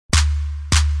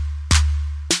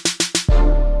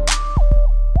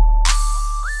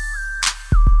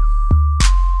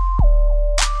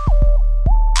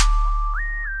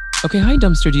Okay, hi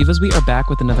Dumpster Divas. We are back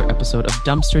with another episode of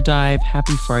Dumpster Dive.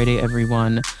 Happy Friday,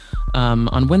 everyone.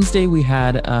 On Wednesday, we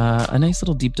had a nice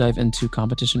little deep dive into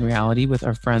competition reality with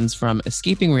our friends from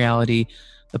Escaping Reality,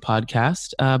 the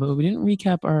podcast, but we didn't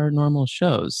recap our normal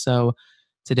shows. So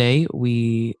today,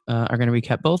 we are going to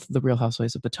recap both The Real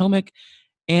Housewives of Potomac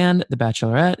and The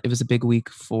Bachelorette. It was a big week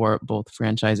for both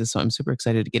franchises, so I'm super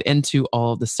excited to get into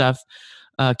all of the stuff.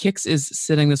 Kix is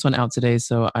sitting this one out today,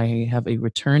 so I have a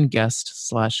return guest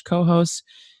slash co-host.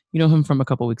 You know him from a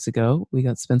couple weeks ago. We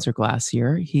got Spencer Glass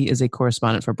here. He is a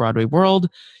correspondent for Broadway World.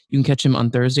 You can catch him on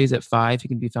Thursdays at 5. He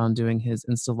can be found doing his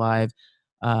Insta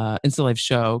Live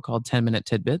show called 10 Minute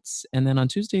Tidbits. And then on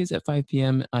Tuesdays at 5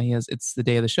 p.m., he has It's the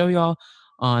Day of the Show, y'all,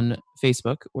 on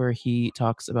Facebook, where he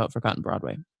talks about Forgotten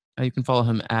Broadway. You can follow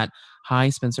him at Hi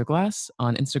Spencer Glass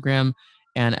on Instagram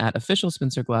and at Official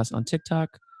Spencer Glass on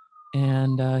TikTok.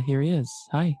 And here he is.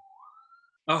 Hi.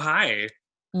 Oh, hi.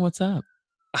 What's up?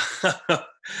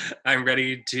 I'm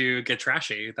ready to get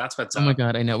trashy. That's what's Oh my up.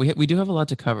 God, I know we do have a lot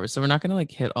to cover, so we're not gonna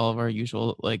like hit all of our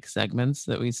usual like segments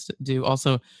that we do.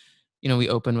 Also, we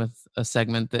open with a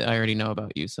segment that I already know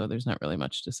about you, so there's not really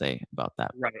much to say about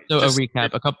that. Right. So a Just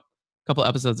recap: a couple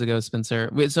episodes ago,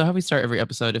 Spencer. So how we start every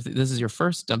episode? If this is your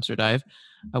first dumpster dive,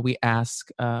 we ask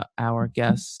our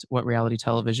guest what reality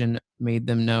television made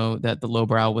them know that the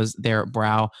lowbrow was their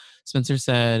brow. Spencer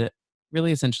said,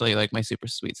 really, essentially, like My Super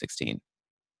Sweet 16.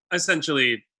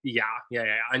 essentially, yeah.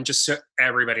 And just so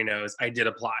everybody knows, I did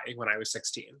apply when I was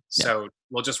 16. Yeah. So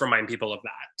we'll just remind people of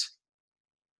that.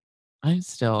 I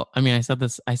said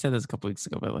this a couple weeks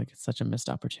ago, but like it's such a missed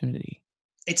opportunity.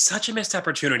 It's such a missed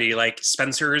opportunity. Like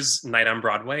Spencer's Night on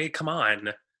Broadway. Come on.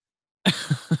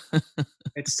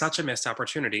 It's such a missed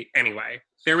opportunity. Anyway,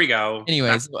 there we go.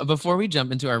 Anyways, before we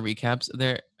jump into our recaps,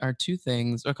 there are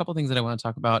a couple things that I want to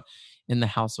talk about in the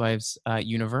Housewives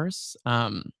universe.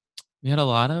 We had a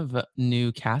lot of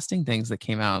new casting things that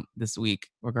came out this week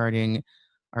regarding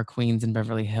our queens in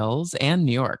Beverly Hills and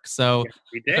New York. So Yes,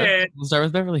 we did. we'll start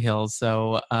with Beverly Hills.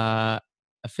 So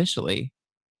officially,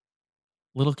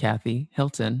 little Kathy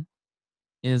Hilton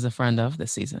is a friend of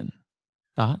this season.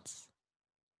 Thoughts?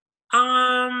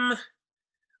 Um,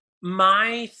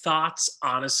 my thoughts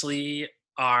honestly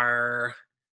are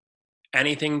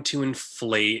anything to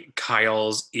inflate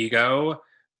Kyle's ego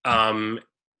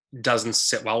doesn't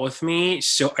sit well with me.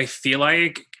 So I feel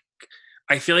like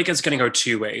it's going to go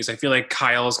two ways. I feel like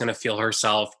Kyle is going to feel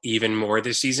herself even more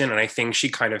this season, and I think she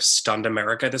kind of stunned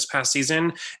America this past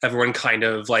season. Everyone kind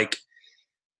of like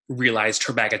realized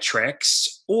her bag of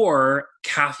tricks, or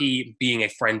Kathy being a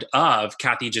friend of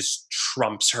Kathy just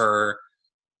trumps her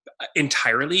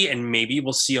entirely, and maybe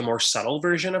we'll see a more subtle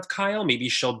version of Kyle. Maybe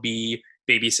she'll be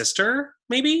baby sister.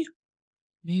 Maybe.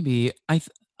 Maybe.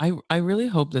 I really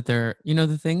hope that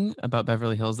the thing about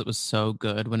Beverly Hills that was so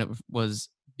good when it was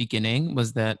beginning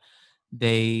was that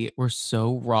they were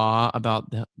so raw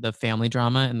about the family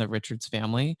drama and the Richards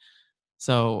family.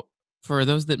 So for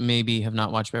those that maybe have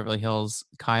not watched Beverly Hills,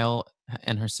 Kyle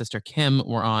and her sister Kim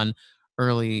were on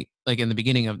early, like in the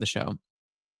beginning of the show.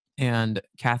 And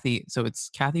Kathy, so it's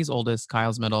Kathy's oldest,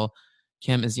 Kyle's middle,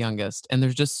 Kim is youngest. And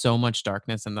there's just so much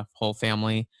darkness in the whole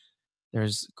family.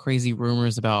 There's crazy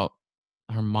rumors about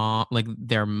her mom, like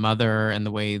their mother, and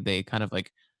the way they kind of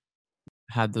like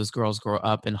had those girls grow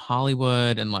up in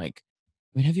Hollywood. And like,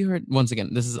 I mean, have you heard, once again,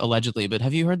 this is allegedly, but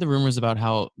have you heard the rumors about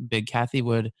how Big Kathy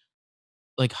would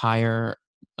like hire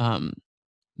um,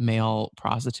 male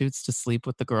prostitutes to sleep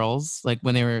with the girls, like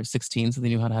when they were 16, so they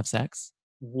knew how to have sex?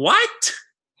 What?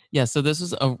 Yeah, so this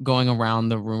was going around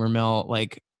the rumor mill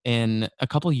like in a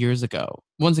couple years ago.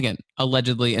 Once again,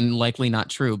 allegedly and likely not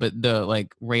true, but the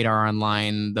like radar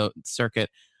online, the circuit,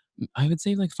 I would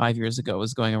say like 5 years ago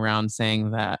was going around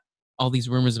saying that all these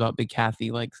rumors about Big Kathy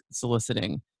like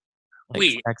soliciting like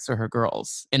Wait. sex for her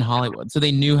girls in Hollywood. So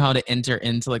they knew how to enter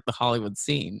into like the Hollywood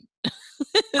scene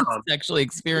and Um, sexually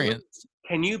experienced.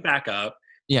 can you back up?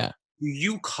 Yeah. Do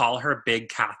you call her Big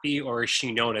Kathy, or is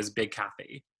she known as Big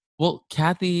Kathy? Well,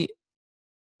 Kathy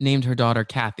named her daughter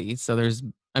Kathy. So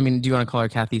I mean, do you want to call her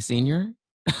Kathy Senior?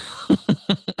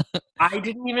 I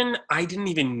didn't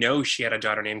even know she had a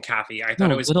daughter named Kathy. I thought it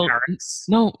No, was little. Paris.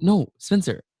 No,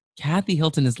 Spencer. Kathy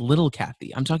Hilton is little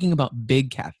Kathy. I'm talking about Big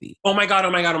Kathy. Oh my god,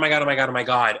 oh my god, oh my god, oh my god, oh my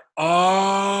god.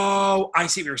 Oh, I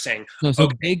see what you're saying. No, so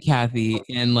Okay. Big Kathy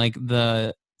in like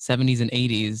the 70s and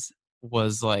 80s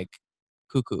was like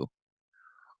cuckoo,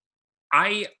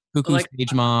 I cuckoo like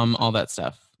stage mom, all that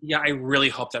stuff. yeah, I really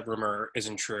hope that rumor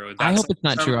isn't true. I That's hope like it's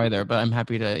not some true either, but I'm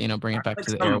happy to, bring it that's back like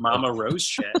to the some airwaves. Mama Rose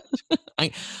shit.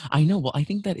 I I know. Well, I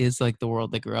think that is like the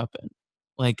world they grew up in.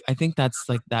 Like I think that's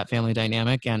like that family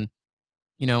dynamic and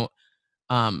you know,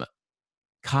 um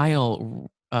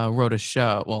Kyle wrote a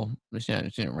show. Well, she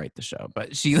didn't write the show,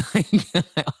 but she like Yeah.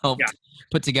 helped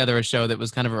put together a show that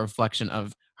was kind of a reflection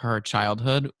of her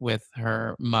childhood with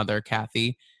her mother,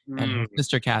 Kathy, and her Mm.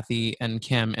 sister, Kathy, and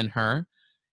Kim and her.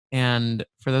 And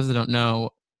for those that don't know,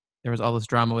 there was all this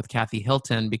drama with Kathy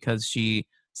Hilton because she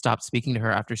stopped speaking to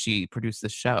her after she produced the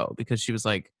show because she was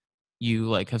like, "You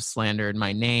like have slandered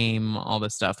my name, all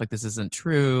this stuff. Like this isn't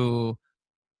true."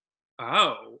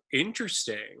 Oh,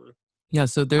 interesting. Yeah,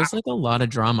 so there's like a Wow. lot of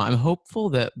drama. I'm hopeful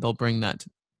that they'll bring that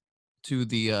to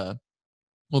the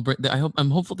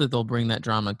I'm hopeful that they'll bring that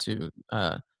drama to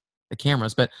the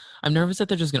cameras, but I'm nervous that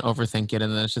they're just going to overthink it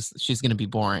and then it's just she's going to be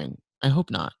boring. I hope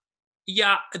not.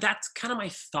 Yeah, that's kind of my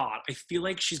thought. I feel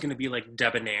like she's going to be like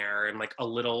debonair and like a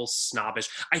little snobbish.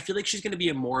 I feel like she's going to be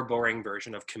a more boring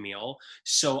version of Camille.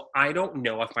 So I don't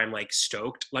know if I'm like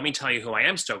stoked. Let me tell you who I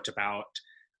am stoked about.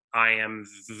 I am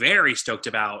very stoked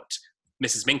about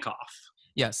Mrs. Minkoff.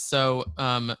 Yes, so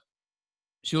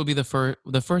she will be the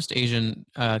first Asian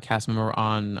cast member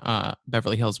on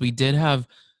Beverly Hills. We did have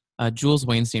Jules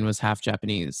Weinstein was half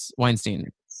Japanese. Weinstein,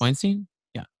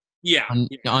 yeah, Yeah, on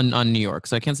yeah. on New York.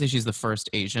 So I can't say she's the first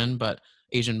Asian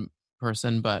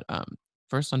person, but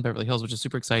first on Beverly Hills, which is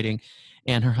super exciting.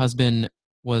 And her husband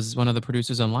was one of the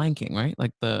producers on Lion King, right?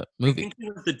 Like the I movie. think he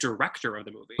was the director of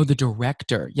the Oh, the movie.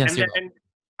 director. Yes, And you're right. then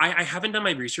I haven't done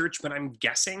my research, but I'm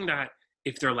guessing that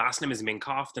if their last name is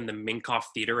Minkoff, then the Minkoff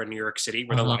Theater in New York City,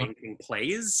 where the Uh-huh. Lion King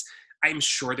plays, I'm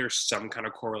sure there's some kind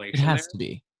of It correlation there. has to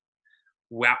be.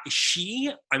 Wow,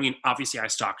 I mean, obviously, I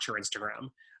stalked her Instagram.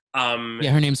 Um,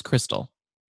 Yeah, her name's Crystal.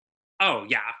 oh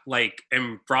yeah, like,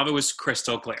 and Bravo is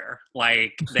crystal clear.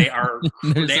 Like there's they are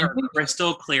something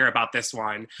crystal clear about this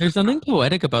one. there's something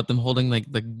poetic about them holding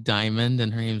like the diamond,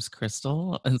 and her name's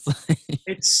Crystal. It's like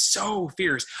It's so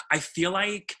fierce. I feel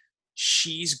like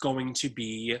she's going to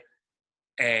be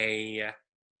a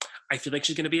I feel like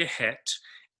she's going to be a hit,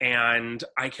 and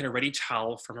I can already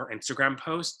tell from her Instagram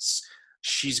posts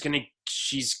she's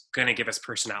gonna give us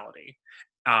personality.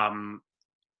 Um,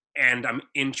 and I'm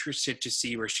interested to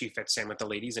see where she fits in with the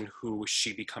ladies and who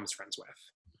she becomes friends with.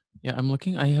 yeah, I'm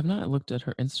looking. I have not looked at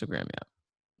her Instagram yet.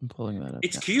 I'm pulling that up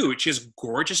It's now. cute. She has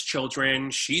gorgeous children.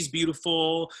 She's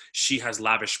beautiful. She has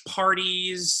lavish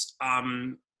parties.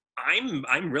 I'm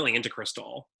really into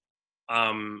Crystal.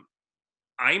 Um,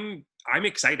 I'm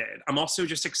excited. I'm also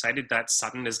just excited that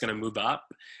Sutton is going to move up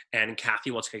and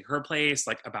Kathy will take her place.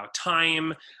 Like about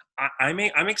time. I'm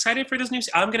excited for this new.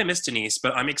 I'm going to miss Denise,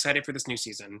 but I'm excited for this new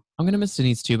season. I'm gonna miss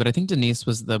Denise too, but I think Denise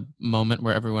was the moment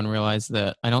where everyone realized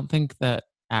that I don't think that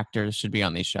actors should be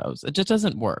on these shows. It just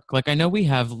doesn't work. Like I know we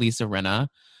have Lisa Rinna,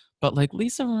 but like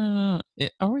Lisa Rinna,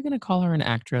 are we gonna call her an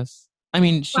actress? I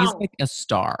mean, she's Well, like a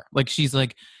star. Like she is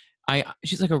like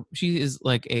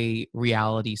a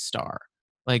reality star.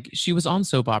 Like she was on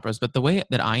soap operas, but the way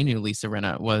that I knew Lisa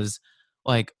Rinna was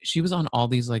like she was on all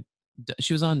these like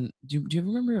she was on. Do you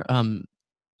remember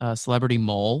Celebrity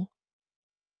Mole?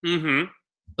 mm-hmm.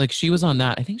 Like she was on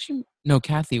that. I think she no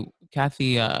Kathy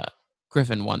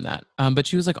Griffin won that. But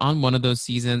she was like on one of those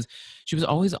seasons. She was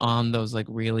always on those like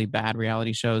really bad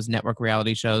reality shows, network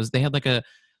reality shows. They had like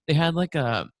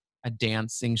a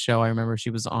dancing show I remember she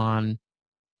was on.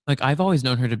 Like I've always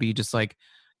known her to be just like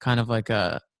kind of like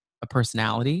a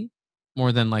personality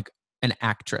more than like an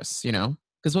actress, you know?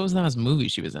 Because what was the last movie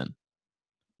she was in?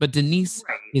 But Denise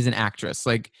Right. is an actress.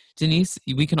 Like Denise,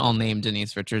 we can all name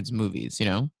Denise Richards movies, you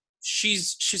know?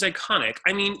 She's iconic.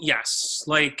 I mean, yes,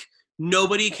 like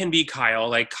nobody can be Kyle.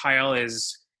 Like Kyle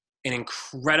is an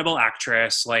incredible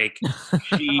actress. Like Oh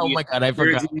she my god, I there's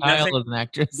forgot nothing Kyle is an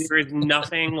actress. there is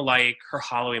nothing like her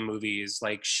Halloween movies.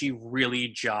 Like she really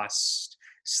just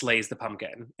slays the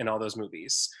pumpkin in all those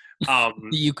movies. Um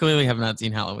You clearly have not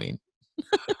seen Halloween.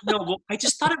 no, well, I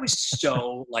just thought it was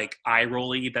so like eye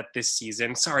rolly that this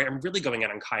season. Sorry, I'm really going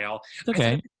out on Kyle. It's I thought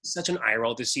it okay. was such an eye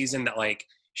roll this season that like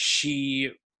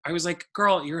she. I was like,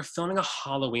 girl, you're filming a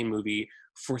Halloween movie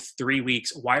for 3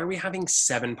 weeks. Why are we having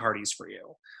 7 parties for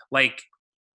you? Like,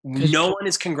 Because no one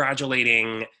is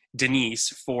congratulating Denise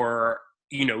for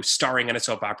starring in a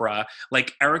soap opera.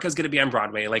 Like Erica's going to be on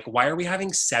Broadway. Like, why are we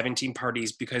having 17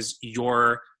 parties because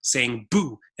you're saying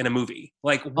boo in a movie?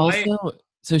 Like, why? also,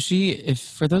 so if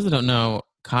for those that don't know,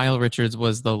 Kyle Richards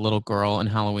was the little girl in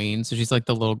Halloween. So she's like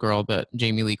the little girl that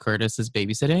Jamie Lee Curtis is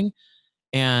babysitting.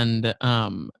 And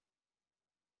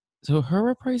so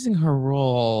her reprising her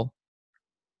role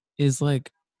is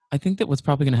like I think that what's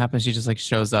probably gonna happen is she just like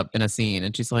shows up in a scene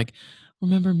and she's like,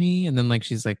 remember me? And then like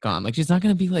she's like gone. Like she's not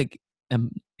gonna be like an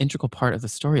integral part of the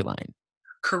storyline.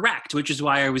 Correct, which is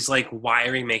why I was like, why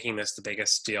are we making this the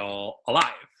biggest deal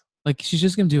alive? Like she's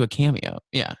just gonna do a cameo.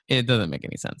 Yeah, it doesn't make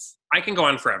any sense. I can go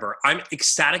on forever. I'm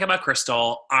ecstatic about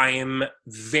Crystal. I'm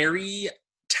very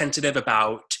tentative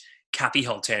about Kathy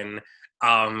Hilton.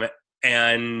 Um,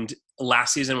 and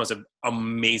last season was an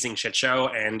amazing shit show,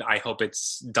 and I hope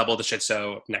it's double the shit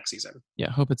show next season.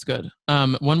 Yeah, hope it's good.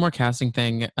 One more casting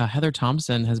thing. Heather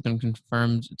Thompson has been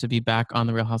confirmed to be back on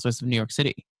The Real Housewives of New York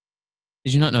City.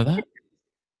 Did you not know that?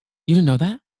 You didn't know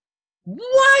that?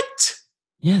 What?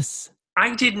 Yes.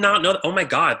 I did not know that. Oh my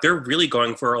god, they're really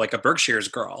going for like a Berkshire's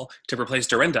girl to replace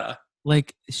Dorinda.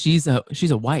 Like she's a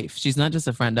wife. She's not just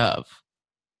a friend of.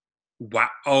 Wow.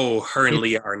 Oh, her and It-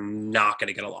 Leah are not going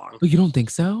to get along. Oh, you don't think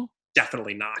so?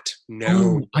 Definitely not. No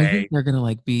Oh, I think way. they're gonna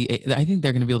like be. I think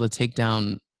they're gonna be able to take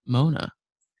down Mona.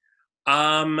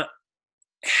 Um,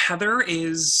 Heather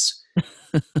is.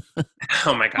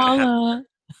 Oh my god. Holla.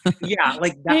 Yeah,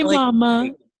 like Hey, that. mama.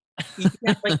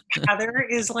 Yeah, like Heather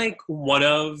is like one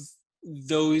of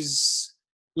those.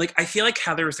 Like I feel like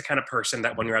Heather is the kind of person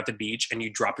that when you're at the beach and you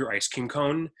drop your ice cream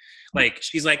cone, like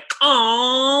she's like,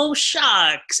 "Oh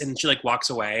shucks," and she like walks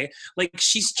away. Like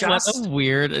she's What just a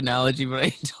weird analogy, but I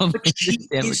totally like she understand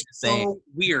what you're is saying. so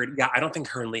weird. Yeah, I don't think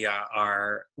her and Leah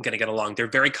are gonna get along. They're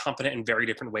very confident in very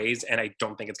different ways, and I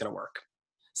don't think it's gonna work.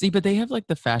 See, but they have like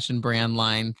the fashion brand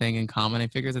line thing in common. I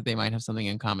figure that they might have something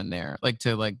in common there, like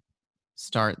to like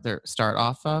start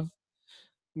off of.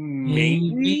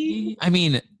 Maybe. Maybe. I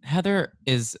mean, Heather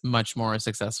is much more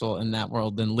successful in that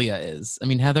world than Leah is. I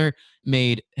mean, Heather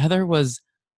was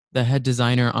the head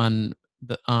designer on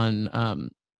the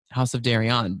on House of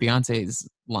Darion, Beyonce's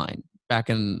line back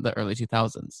in the early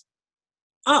 2000s.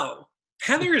 Oh,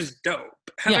 Heather is dope.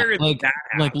 Yeah, Heather is like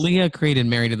badass. Leah created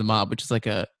Married to the Mob, which is like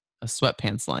a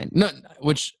sweatpants line. No,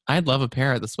 which I'd love a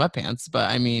pair of the sweatpants,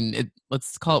 but I mean,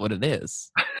 let's call it what it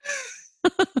is.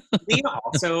 Leah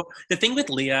also, the thing with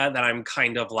Leah that I'm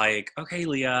kind of like, okay,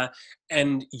 Leah,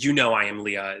 and you know I am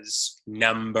Leah's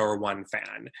number one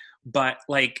fan, but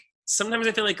like sometimes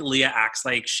I feel like Leah acts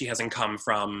like she hasn't come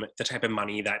from the type of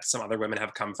money that some other women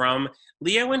have come from.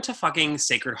 Leah went to fucking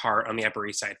Sacred Heart on the Upper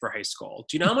East Side for high school.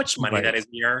 Do you know how much money Right. that is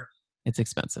here? It's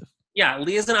expensive. Yeah,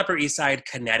 Leah's an Upper East Side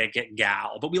Connecticut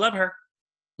gal, but we love her.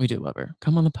 We do love her.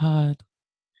 Come on the pod.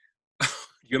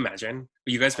 You imagine?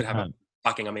 You guys would have a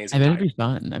fucking I amazing bet time. it'd be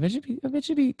fun. I bet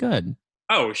it'd be good.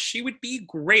 Oh, she would be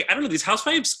great. I don't know, these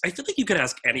housewives, I feel like you could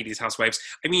ask any of these housewives.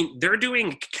 I mean, they're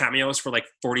doing cameos for like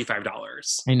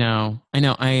 $45. I know. I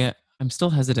know. I'm still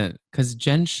hesitant because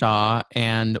Jen Shaw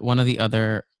and one of the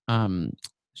other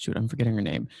shoot, I'm forgetting her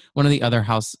name. One of the other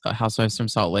housewives from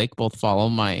Salt Lake both follow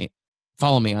me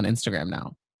on Instagram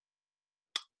now.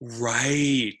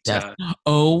 Right. Yes.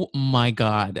 Oh my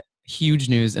God. Huge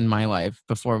news in my life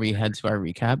before we head to our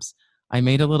recaps. I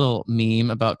made a little meme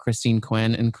about Christine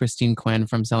Quinn, and Christine Quinn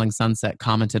from Selling Sunset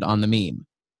commented on the meme.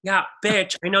 Yeah,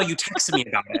 bitch, I know you texted me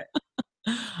about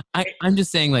it. I'm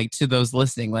just saying, like, to those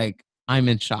listening, like, I'm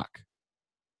in shock.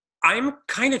 I'm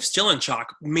kind of still in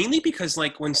shock, mainly because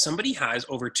like when somebody has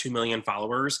over 2 million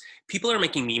followers, people are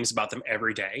making memes about them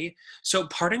every day. So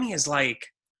part of me is like,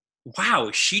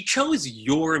 wow, she chose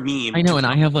your meme. I know, and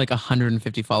I have like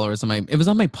 150 followers on my. It was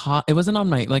on my pod. It wasn't on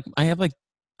my like. I have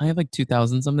like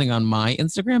 2,000 something on my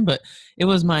Instagram, but it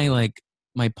was my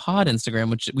pod Instagram,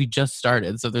 which we just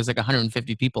started. So there's like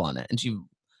 150 people on it, and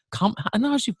I don't know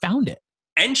how she found it.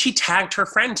 And she tagged her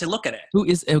friend to look at it. Who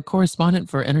is a correspondent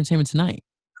for Entertainment Tonight?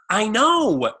 I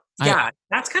know. Yeah,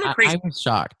 that's kind of crazy. I was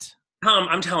shocked. Tom,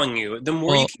 I'm telling you, the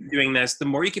more you keep doing this, the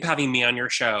more you keep having me on your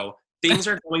show, things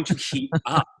are going to heat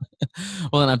up.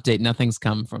 Well, an update. Nothing's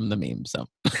come from the meme. So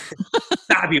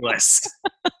Fabulous.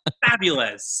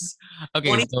 Fabulous.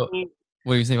 okay. So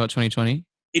what are you saying about 2020?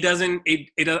 It doesn't,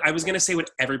 I was going to say what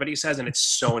everybody says, and it's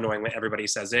so annoying when everybody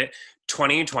says it.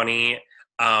 2020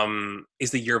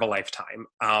 is the year of a lifetime.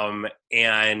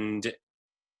 And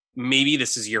maybe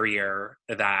this is your year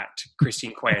that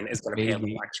Christine Quinn is going to pay a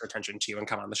little extra attention to you and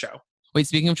come on the show. Wait,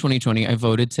 speaking of 2020, I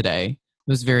voted today.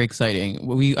 It was very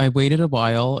exciting. I waited a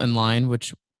while in line,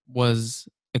 which was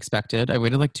expected. I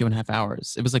waited like 2.5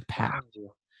 hours. It was like packed.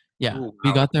 Wow. Yeah, ooh,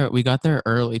 wow. We got there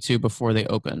early too before they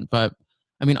opened. But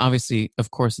I mean, obviously, of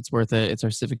course, it's worth it. It's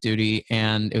our civic duty,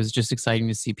 and it was just exciting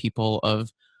to see people of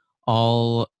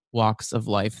all walks of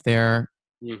life there.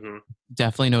 Mm-hmm.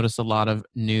 Definitely noticed a lot of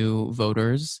new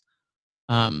voters,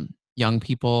 young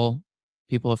people,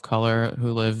 people of color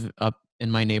who live up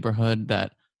in my neighborhood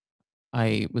that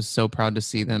I was so proud to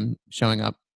see them showing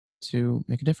up to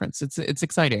make a difference. It's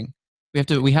exciting.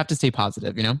 We have to stay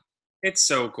positive, you know? It's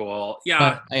so cool.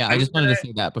 Yeah. But, yeah, I just wanted to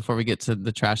say that before we get to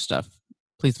the trash stuff.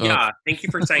 Please vote. Yeah, thank you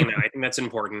for saying that. I think that's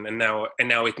important. And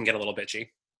now we can get a little bitchy.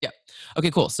 Yeah.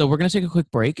 Okay, cool. So we're going to take a quick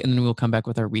break and then we'll come back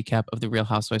with our recap of the Real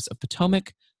Housewives of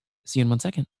Potomac. See you in 1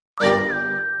 second.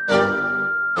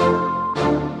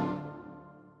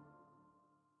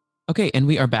 Okay, and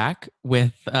we are back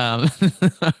with a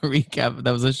recap.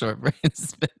 That was a short break,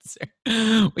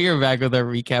 Spencer. We are back with our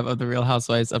recap of the Real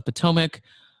Housewives of Potomac.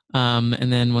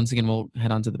 And then once again, we'll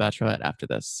head on to The Bachelorette after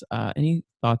this. Any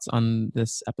thoughts on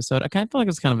this episode? I kind of feel like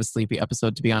it's kind of a sleepy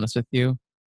episode, to be honest with you.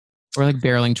 We're like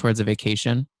barreling towards a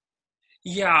vacation.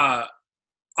 Yeah,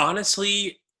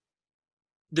 honestly,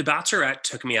 The Bachelorette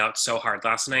took me out so hard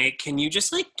last night. Can you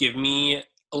just like give me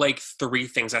like 3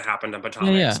 things that happened on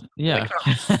Potomac? Yeah.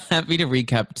 Like, Happy to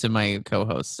recap to my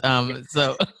co-host.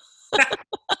 So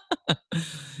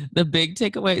the big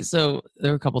takeaway. So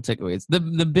there were a couple takeaways.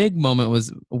 The big moment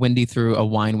was Wendy threw a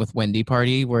wine with Wendy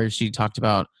party where she talked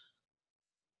about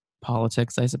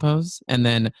politics, I suppose, and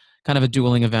then kind of a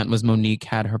dueling event was Monique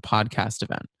had her podcast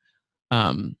event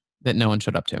that no one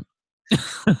showed up to.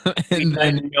 And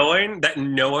then that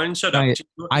no one showed up to.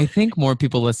 I think more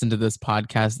people listen to this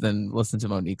podcast than listen to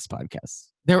Monique's podcast.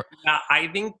 Yeah, I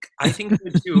think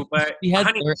so too. But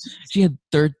she had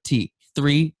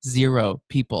 30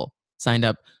 people signed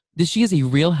up. She is a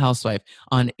Real Housewife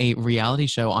on a reality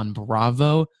show on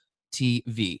Bravo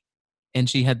TV, and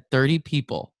she had 30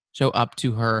 people show up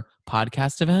to her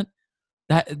podcast event.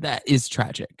 That is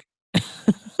tragic.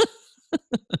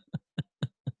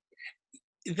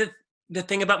 The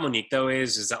thing about Monique though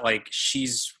is that like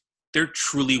they're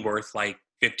truly worth like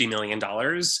 $50 million.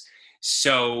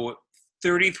 So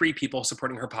 33 people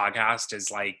supporting her podcast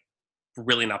is like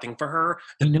really nothing for her.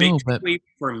 The big takeaway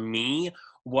for me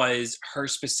was her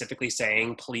specifically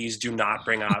saying, please do not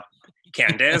bring up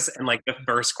Candace. And like the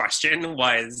first question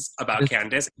was about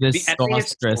Candace. This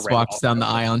songstress walks down the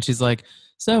aisle and she's like,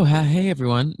 so hey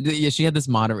everyone. Yeah, she had this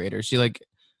moderator. She like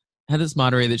had this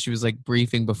moderator that she was like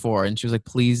briefing before, and she was like,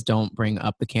 please don't bring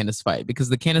up the Candace fight, because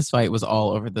the Candace fight was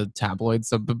all over the tabloids.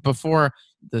 So before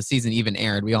the season even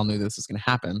aired, we all knew this was going to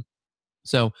happen.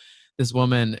 So this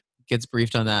woman gets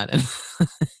briefed on that,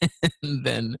 and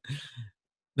then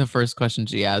the first question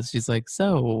she asks, she's like,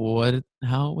 so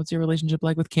what's your relationship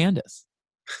like with Candace?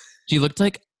 She looked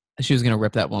like she was going to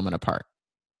rip that woman apart.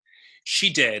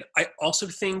 She did. I also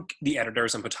think the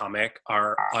editors on Potomac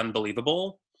are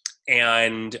unbelievable,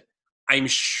 and I'm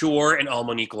sure in all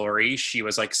Monique glory, she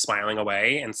was like smiling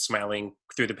away and smiling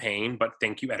through the pain. But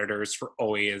thank you, editors, for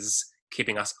always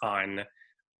keeping us on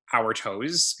our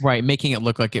toes. Right, making it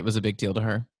look like it was a big deal to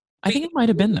her. I think it might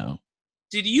have been, though.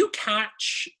 Did you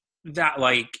catch that,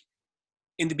 like,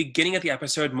 in the beginning of the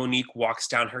episode, Monique walks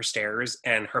down her stairs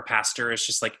and her pastor is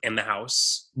just like in the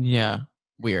house? Yeah,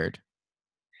 weird.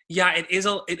 Yeah, it is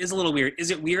a little weird.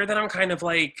 Is it weird that I'm kind of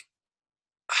like,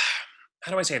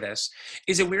 how do I say this?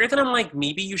 Is it weird that I'm like,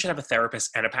 maybe you should have a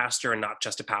therapist and a pastor and not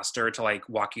just a pastor to like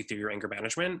walk you through your anger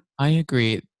management? I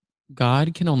agree.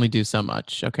 God can only do so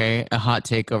much. Okay. A hot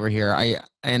take over here. I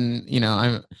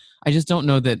just don't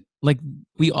know that, like,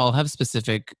 we all have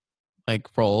specific like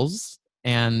roles,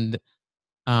 and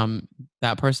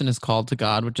that person is called to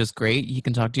God, which is great. He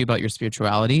can talk to you about your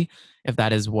spirituality if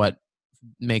that is what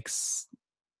makes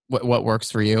what works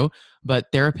for you.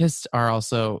 But therapists are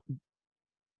also,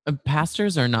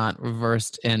 pastors are not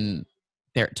versed in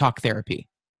their talk therapy.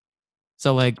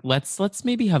 So like let's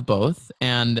maybe have both,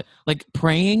 and like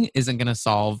praying isn't going to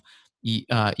solve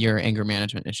your anger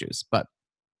management issues, but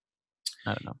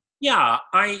I don't know. Yeah,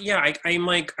 I'm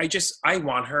like, I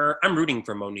want her. I'm rooting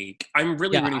for Monique. I'm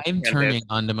really rooting for I'm turning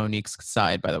onto Monique's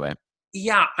side, by the way.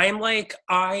 Yeah, I'm like,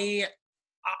 I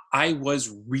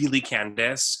was really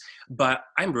Candace, but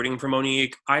I'm rooting for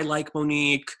Monique. I like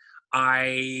Monique.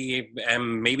 I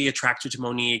am maybe attracted to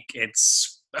Monique.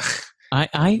 It's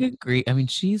I agree. I mean,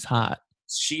 she's hot.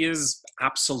 She is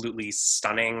absolutely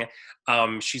stunning.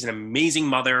 She's an amazing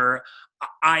mother.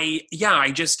 I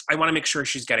want to make sure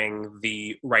she's getting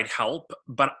the right help,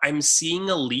 but I'm seeing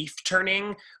a leaf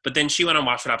turning. But then she went on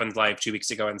Watch What Happens Live 2 weeks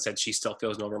ago and said she still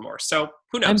feels no remorse. So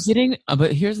who knows?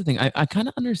 But here's the thing. I kind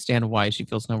of understand why she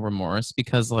feels no remorse,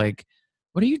 because like,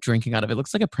 what are you drinking out of? It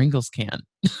looks like a Pringles can.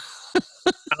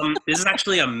 This is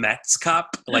actually a Mets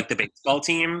cup, like the baseball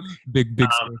team. Big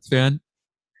sports fan.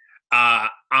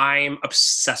 I'm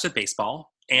obsessed with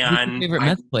baseball. And who's your favorite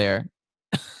Mets player?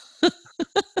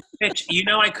 Bitch,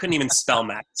 I couldn't even spell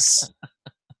Mets.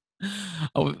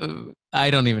 Oh, I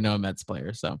don't even know a Mets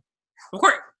player, so. Of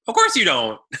course you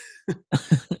don't.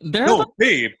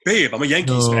 Babe, I'm a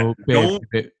Yankees fan. Babe.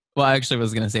 Well, I actually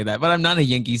was going to say that, but I'm not a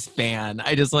Yankees fan.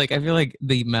 I just I feel like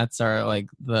the Mets are like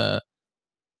the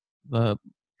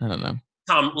I don't know.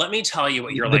 Tom, let me tell you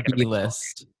what you're like. B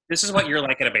list. This is what you're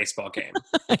like at a baseball game.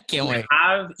 I can't wait.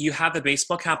 You have the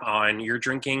baseball cap on. You're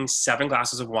drinking 7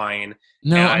 glasses of wine.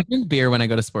 No, I And drink beer when I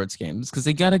go to sports games because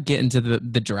they got to get into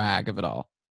the drag of it all.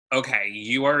 okay,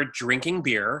 you are drinking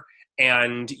beer,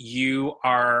 and you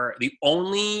are the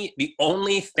only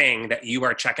thing that you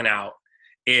are checking out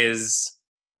is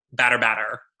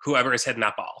batter, whoever is hitting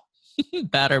that ball.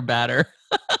 Batter.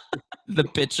 The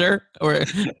pitcher or I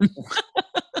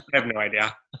have no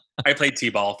idea. I played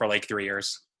t-ball for like 3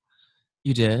 years.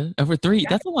 you did over 3. Yeah.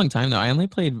 That's a long time though. I only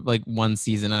played like 1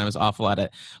 season and I was awful at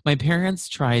it. My parents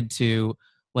tried to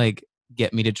like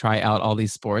get me to try out all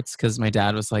these sports because my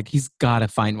dad was like, he's got to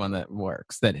find one that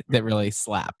works that really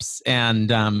slaps. And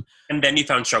then you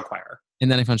found show choir.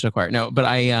 And then I found show choir. No, but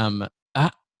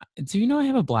do you know I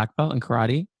have a black belt in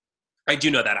karate? I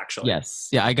do know that actually. Yes.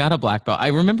 Yeah, I got a black belt. I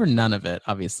remember none of it,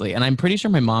 obviously. And I'm pretty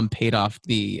sure my mom paid off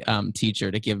the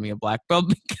teacher to give me a black belt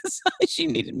because she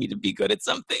needed me to be good at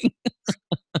something.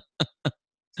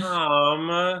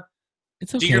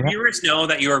 It's okay. Do your viewers know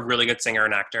that you're a really good singer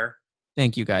and actor?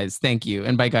 Thank you, guys. Thank you.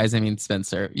 And by guys, I mean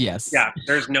Spencer. Yes. Yeah,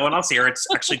 there's no one else here. It's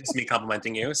actually just me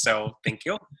complimenting you. So thank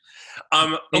you.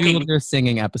 Maybe Okay, we'll do a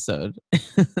singing episode.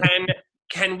 and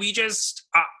can we just?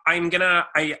 I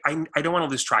don't want to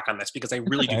lose track on this because I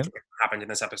really do think what happened in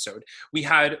this episode. We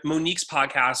had Monique's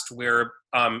podcast where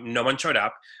no one showed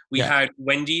up. We had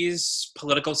Wendy's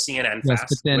political CNN Yes, fest.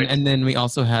 but then and then we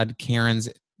also had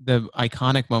the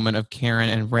iconic moment of Karen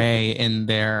and Ray in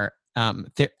their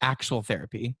actual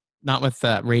therapy, not with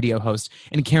the radio host.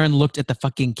 And Karen looked at the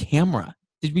fucking camera.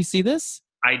 Did we see this?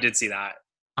 I did see that.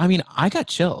 I mean, I got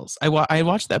chills. I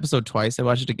watched the episode twice. I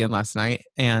watched it again last night,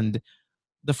 and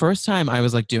the first time I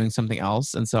was like doing something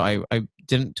else, and so I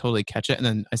didn't totally catch it. And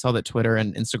then I saw that Twitter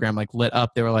and Instagram like lit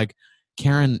up. They were like,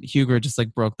 Karen Huger just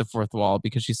like broke the fourth wall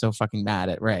because she's so fucking mad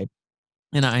at Ray.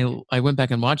 And I went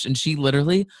back and watched, and she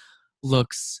literally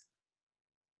looks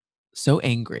so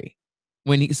angry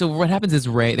so what happens is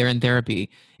they're in therapy,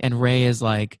 and Ray is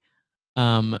like,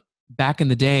 back in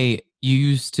the day, you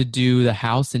used to do the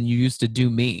house and you used to do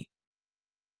me.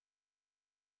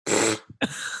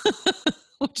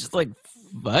 Which is like,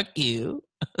 fuck you.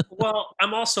 Well,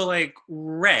 I'm also like,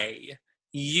 Ray,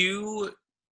 you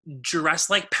dress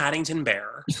like Paddington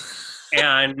Bear.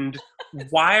 And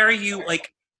why are you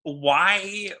like,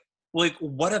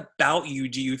 what about you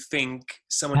do you think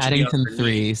someone Paddington should be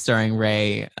 3 starring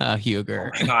Ray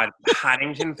Huger. Oh my God,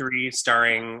 Paddington 3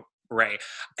 starring Ray.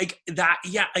 Like that,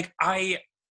 yeah, like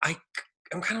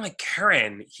I'm kind of like,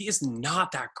 Karen, he is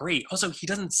not that great. Also, he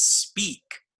doesn't speak.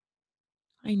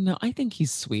 I know. I think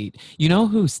he's sweet. You know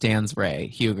who stands Ray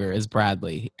Huger is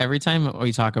Bradley. Every time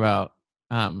we talk about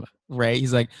Ray,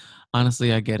 he's like,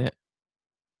 honestly, I get it.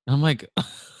 And I'm like,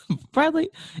 Bradley,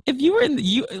 if you were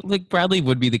Bradley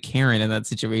would be the Karen in that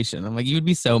situation. I'm like, you would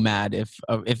be so mad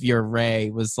if your Ray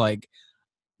was like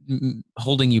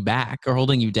holding you back or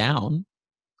holding you down.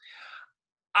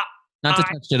 Not to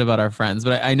talk shit about our friends,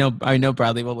 but I know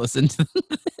Bradley will listen to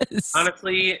this.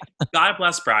 Honestly, God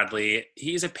bless Bradley.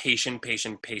 He's a patient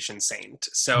saint.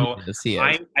 So he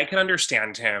is. I can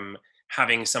understand him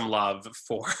having some love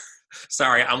for.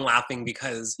 Sorry, I'm laughing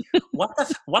because what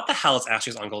the hell is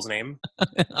Ashley's uncle's name?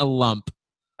 A lump.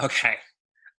 Okay.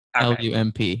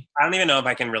 LUMP. I don't even know if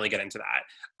I can really get into that.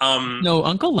 No,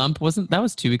 Uncle Lump that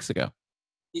was 2 weeks ago.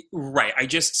 Right.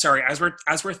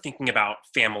 As we're thinking about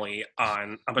family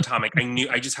on Potomac,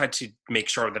 I just had to make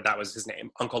sure that was his name,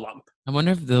 Uncle Lump. I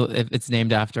wonder if it's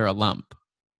named after a lump.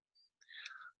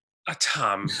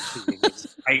 Tom,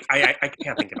 please. I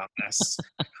can't think about this.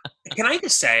 Can I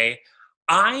just say,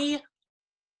 I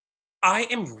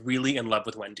am really in love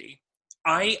with Wendy.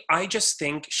 I just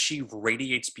think she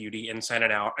radiates beauty inside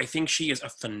and out. I think she is a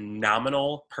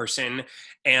phenomenal person,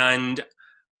 and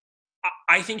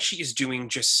I think she is doing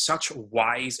just such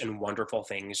wise and wonderful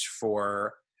things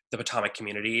for the Potomac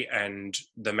community and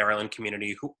the Maryland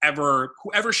community, whoever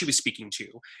she was speaking to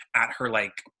at her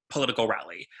like political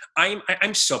rally.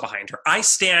 I'm so behind her. I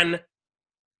stan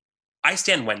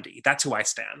Wendy. That's who I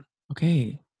stan.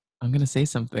 Okay, I'm gonna say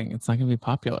something. It's not gonna be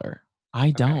popular.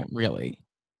 I don't really.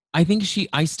 I think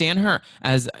I stan her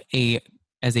as a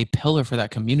pillar for that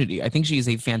community. I think she is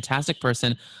a fantastic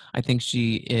person. I think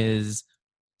she is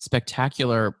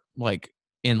spectacular like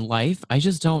in life. I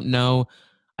just don't know.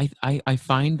 I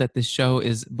find that this show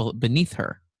is beneath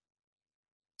her.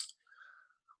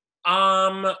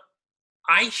 I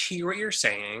hear what you're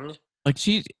saying. Like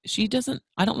she doesn't,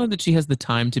 I don't know that she has the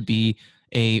time to be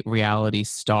a reality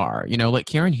star. You know, like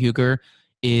Karen Huger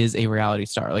is a reality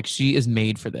star. Like she is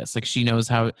made for this. Like she knows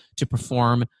how to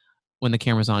perform when the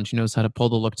camera's on. She knows how to pull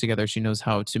the look together. She knows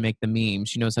how to make the meme.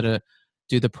 She knows how to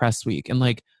do the press week. And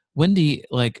like Wendy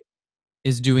like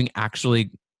is doing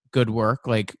actually good work,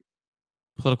 like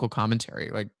political commentary.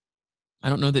 Like I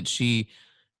don't know that she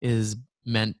is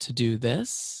meant to do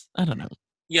this. I don't know.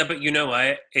 Yeah, but you know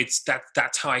what?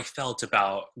 That's how I felt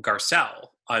about Garcelle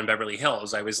on Beverly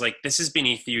Hills. I was like, this is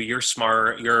beneath you. You're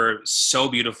smart. You're so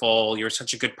beautiful. You're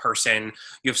such a good person.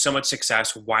 You have so much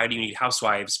success. Why do you need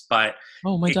housewives? But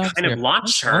Oh, my it dog's kind of here.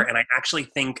 launched her, Huh? and I actually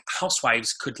think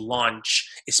housewives could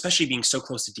launch, especially being so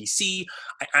close to DC.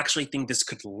 I actually think this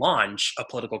could launch a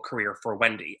political career for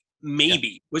Wendy. Yeah.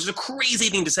 Maybe, which is a crazy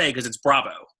thing to say because it's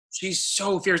Bravo. She's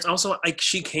so fierce. Also, like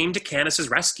she came to Candace's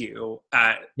rescue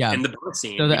Yeah. in the bar So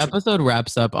scene, the which was episode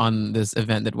wraps up on this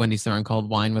event that Wendy Thorne called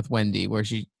Wine with Wendy, where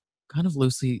she kind of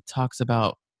loosely talks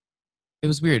about. It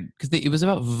was weird because it was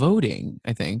about voting,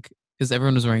 I think, because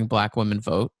everyone was wearing Black Women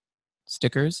Vote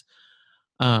stickers,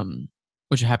 um,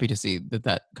 which I'm happy to see that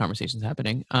that conversation's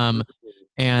happening.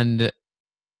 And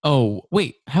oh,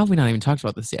 wait, how have we not even talked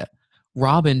about this yet?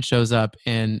 Robin shows up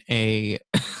in a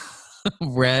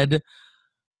red,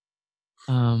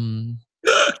 um,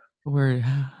 word,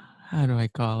 how do I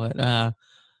call it?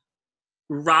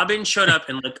 Robin showed up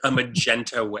in like a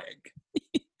magenta wig.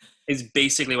 Is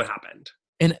basically what happened.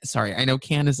 And sorry, I know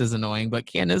Candace is annoying, but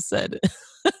Candace said,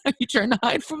 "Are you trying to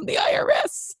hide from the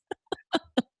IRS?"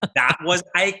 That was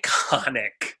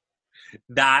iconic.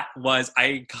 That was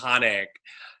iconic.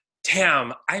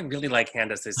 Damn, I really like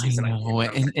Candace this I season. I know.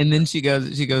 can't. And then she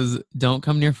goes, "Don't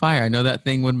come near fire. I know that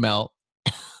thing would melt."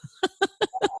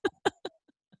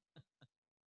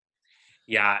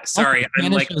 Yeah, Also, sorry. I'm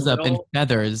Candace like a shows up in little.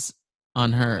 feathers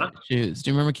on her Huh? shoes.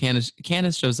 Do you remember Candace?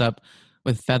 Candace shows up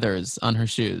with feathers on her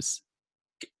shoes.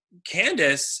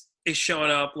 Candace is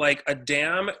showing up like a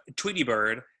damn Tweety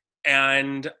bird,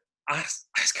 and I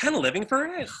was kind of living for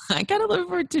it. I kind of love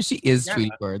her too. She is Yeah,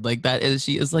 Tweety Bird. Like that is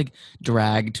she is like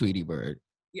drag Tweety Bird.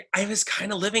 yeah, I was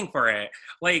kind of living for it.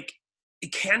 Like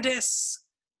Candace,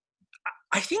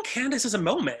 I think Candace is a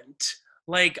moment.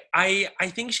 Like I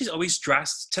think she's always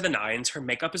dressed to the nines. Her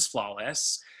makeup is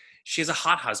flawless. She has a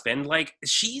hot husband. Like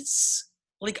she's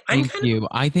like I'm Thank kind of you.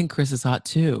 I think Chris is hot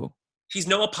too. she's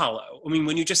no Apollo. I mean,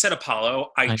 when you just said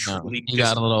Apollo, I I know. truly You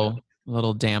got just a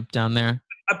little damp down there.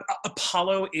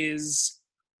 Apollo is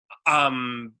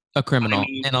um A I criminal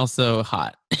mean, and also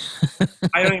hot.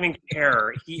 I don't even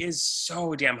care. He is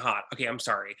so damn hot. Okay, I'm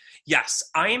sorry. Yes,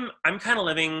 I'm kind of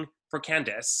living for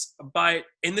Candace, but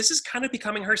and this is kind of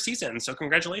becoming her season. So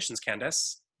congratulations,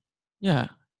 Candace. Yeah.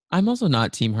 I'm also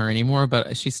not team her anymore,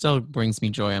 but she still brings me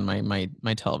joy on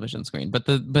my television screen. But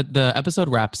the episode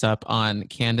wraps up on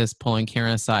Candace pulling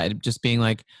Karen aside, just being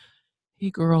like, "Hey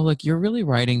girl, like you're really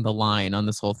riding the line on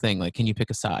this whole thing. Like, can you pick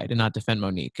a side and not defend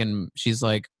Monique?" And she's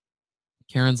like,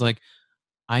 Karen's like,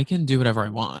 "I can do whatever I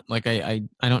want. Like I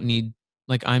don't need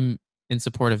like I'm in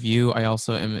support of you. I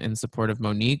also am in support of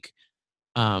Monique."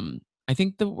 I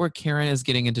think that where Karen is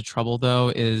getting into trouble though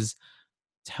is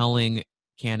telling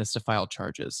Candace to file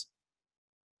charges.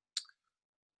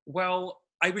 Well,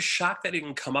 I was shocked that it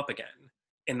didn't come up again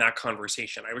in that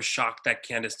conversation. I was shocked that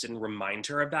Candace didn't remind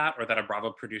her of that, or that a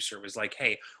Bravo producer was like,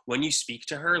 "Hey, when you speak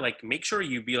to her, like make sure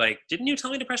you be like, didn't you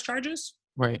tell me to press charges?"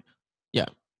 Right. Yeah.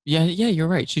 Yeah, you're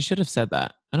right. She should have said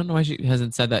that. I don't know why she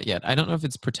hasn't said that yet. I don't know if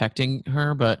it's protecting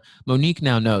her, but Monique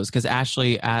now knows because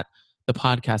Ashley at the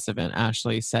podcast event,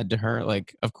 Ashley said to her,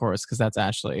 like, of course, because that's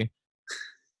Ashley,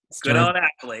 Good stir old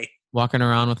Ashley. walking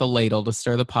around with a ladle to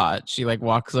stir the pot. She like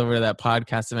walks over to that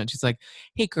podcast event. She's like,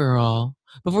 "Hey girl,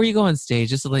 before you go on stage,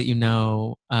 just to let you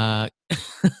know,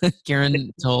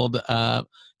 Karen told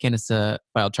Candace to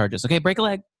file charges. Okay, break a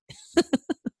leg."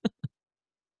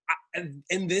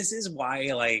 And this is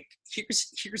why, like,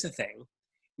 here's the thing: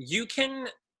 you can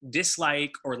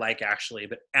dislike or like Ashley,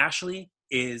 but Ashley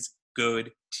is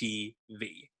good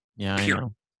TV. Yeah, I Period.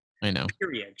 know. I know.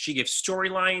 Period. She gives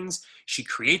storylines. She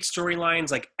creates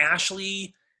storylines. Like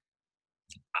Ashley,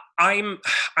 I'm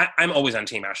I'm always on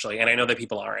Team Ashley, and I know that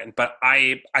people aren't, but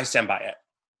I stand by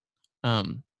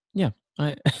it. Yeah,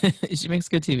 I, she makes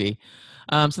good TV.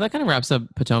 So that kind of wraps up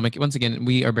Potomac. Once again,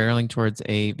 we are barreling towards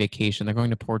a vacation. They're going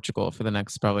to Portugal for the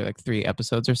next probably like 3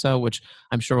 episodes or so, which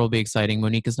I'm sure will be exciting.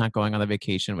 Monique is not going on the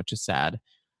vacation, which is sad,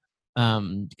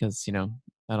 because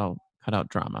that'll cut out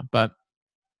drama. But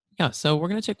yeah, so we're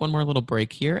gonna take one more little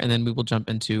break here, and then we will jump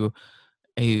into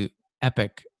a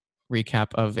epic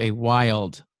recap of a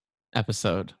wild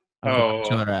episode of The Oh,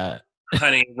 Bachelorette.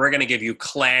 honey, we're gonna give you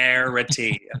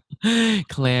clarity.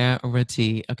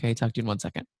 Clarity. Okay, talk to you in 1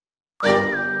 second.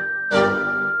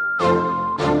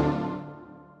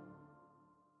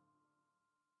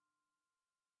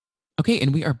 Okay,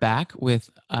 and we are back with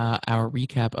our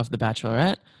recap of The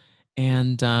Bachelorette.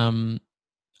 And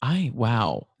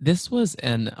Wow, this was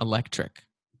an electric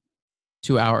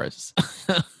 2 hours.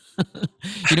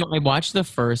 I watched the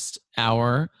first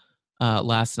hour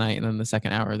last night and then the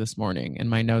second hour this morning. And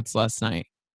my notes last night,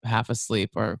 half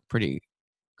asleep, are pretty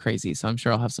crazy. So I'm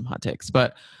sure I'll have some hot takes.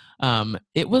 But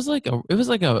it was like a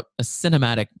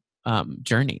cinematic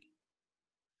journey.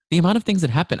 The amount of things that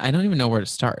happened, I don't even know where to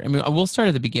start. I mean, we'll start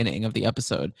at the beginning of the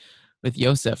episode with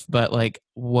Yosef, but like,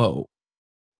 whoa.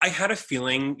 I had a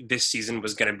feeling this season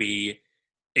was going to be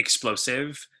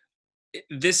explosive.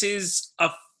 This is a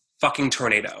fucking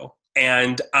tornado,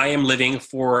 and I am living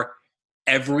for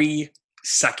every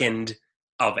second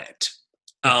of it.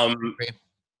 Um,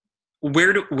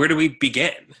 where do we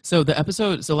begin? So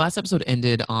last episode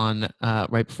ended on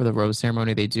right before the rose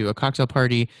ceremony. They do a cocktail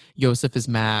party. Yosef is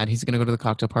mad. He's going to go to the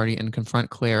cocktail party and confront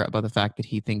Claire about the fact that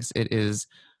he thinks it is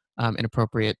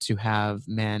inappropriate to have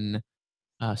men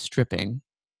stripping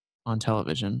on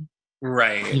television.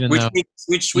 Right, Even which though makes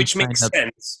he which makes signed up,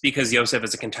 sense because Yosef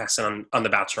is a contestant on The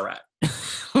Bachelorette.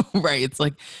 right? It's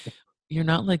like you're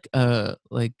not like a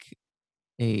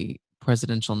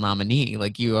presidential nominee.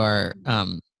 Like you are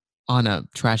on a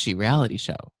trashy reality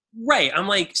show. Right, I'm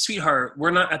like, sweetheart,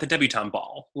 we're not at the debutante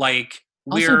ball. Like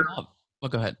Also, we're love. Well,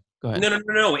 go ahead. Go ahead.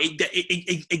 no.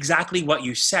 Exactly what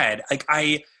you said. Like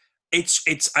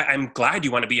I'm glad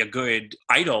you want to be a good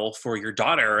idol for your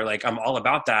daughter. Like I'm all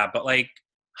about that. But like,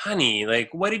 honey,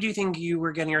 like, what did you think you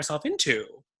were getting yourself into?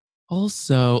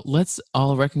 Also, let's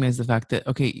all recognize the fact that,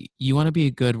 okay, you want to be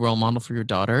a good role model for your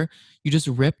daughter. You just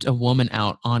ripped a woman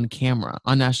out on camera,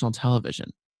 on national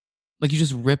television. Like you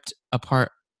just ripped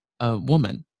apart a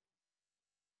woman.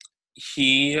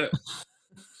 He,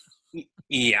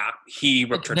 yeah, he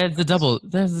ripped her. There's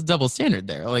a double standard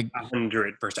there. Like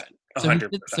 100%, so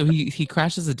he 100%. he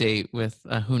crashes a date with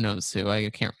who knows who. I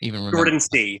can't even remember. Jordan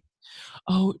C.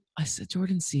 Oh, I said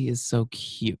Jordan C is so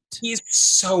cute. He's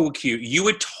so cute. You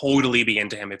would totally be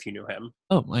into him if you knew him.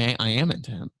 Oh, I am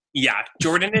into him. Yeah,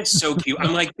 Jordan is so cute.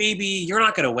 I'm like, baby, you're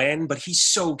not gonna win, but he's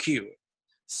so cute.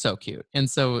 So cute. And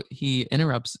so he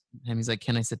interrupts him. He's like,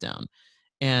 "Can I sit down?"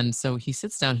 And so he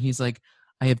sits down. He's like,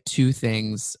 "I have two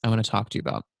things I want to talk to you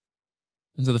about."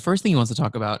 And so the first thing he wants to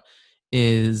talk about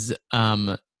is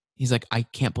he's like, "I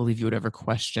can't believe you would ever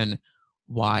question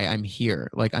why I'm here.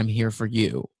 Like I'm here for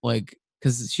you." Like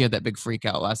cuz she had that big freak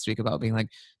out last week about being like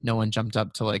no one jumped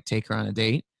up to like take her on a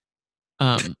date.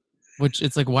 Which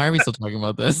it's like why are we still talking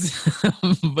about this?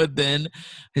 But then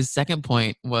his second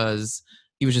point was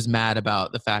he was just mad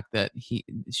about the fact that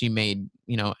she made,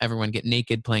 everyone get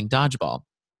naked playing dodgeball.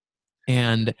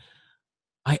 And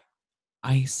I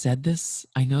I said this.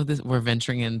 I know this we're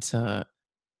venturing into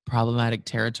problematic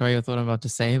territory with what I'm about to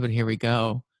say, but here we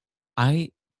go. I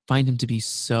find him to be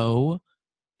so,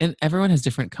 and everyone has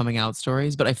different coming out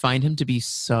stories, but I find him to be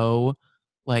so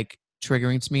like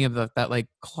triggering to me of that like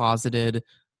closeted,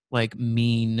 like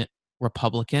mean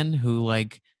Republican who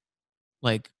like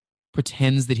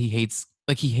pretends that he hates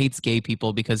gay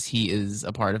people because he is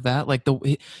a part of that. Like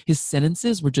his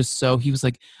sentences were just so he was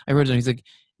like I wrote it down. He's like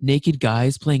naked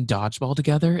guys playing dodgeball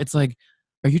together. It's like,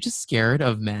 are you just scared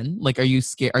of men? Like, are you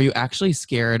scared? Are you actually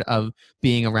scared of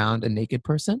being around a naked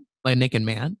person, like a naked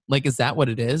man? Like, is that what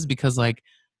it is? Because like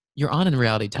you're on a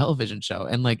reality television show,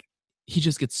 and like he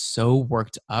just gets so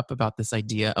worked up about this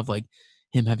idea of like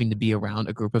him having to be around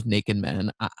a group of naked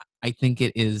men. I think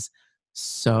it is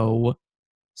so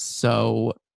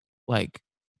like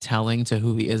telling to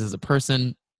who he is as a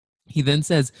person. He then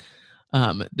says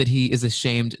that he is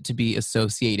ashamed to be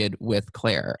associated with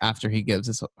Claire after he gives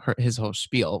his whole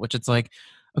spiel, which it's like,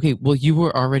 okay, well, you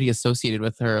were already associated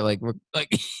with her, like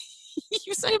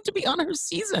you signed up to be on her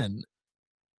season.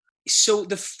 So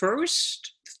the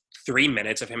first 3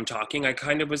 minutes of him talking, I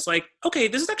kind of was like, okay,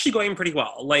 this is actually going pretty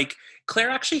well. Like, Claire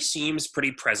actually seems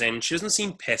pretty present. She doesn't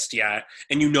seem pissed yet.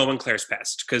 And you know when Claire's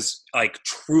pissed because, like,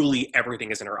 truly everything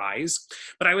is in her eyes.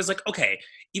 But I was like, okay,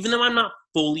 even though I'm not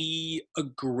fully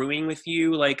agreeing with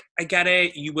you, like, I get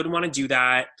it. You wouldn't want to do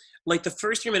that. Like, the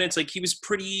first 3 minutes, like, it was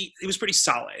pretty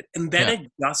solid. And then Yeah.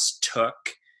 it just took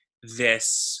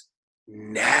this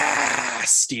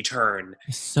nasty turn.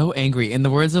 He's so angry. In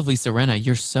the words of Lisa Renna,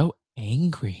 you're so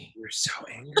angry. You're so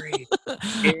angry.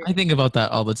 I think about that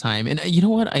all the time. And you know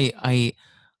what? I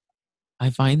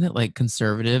find that like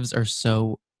conservatives are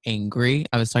so angry.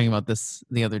 I was talking about this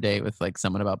the other day with like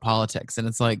someone about politics, and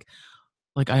it's like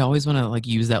I always want to like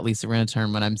use that Lisa Rinna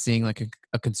term when I'm seeing like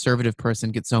a conservative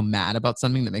person get so mad about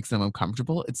something that makes them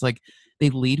uncomfortable. It's like they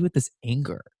lead with this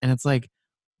anger, and it's like,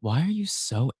 why are you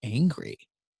so angry?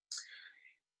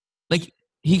 Like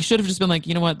he should have just been like,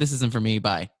 you know what, this isn't for me.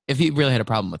 Bye. If he really had a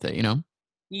problem with it, you know.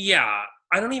 Yeah,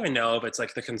 I don't even know if it's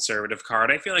like the conservative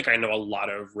card. I feel like I know a lot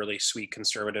of really sweet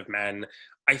conservative men.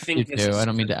 I You think this too. I is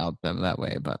don't mean to out them that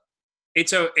way, but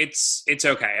it's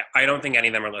okay. I don't think any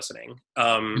of them are listening.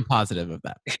 I'm positive of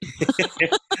that.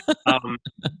 um,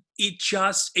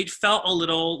 it felt a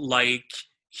little like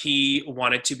he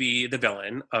wanted to be the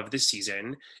villain of the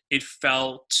season. It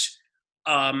felt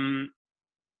um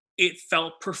it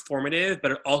felt performative,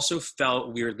 but it also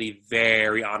felt weirdly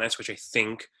very honest, which I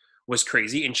think was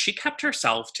crazy. And she kept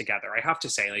herself together. I have to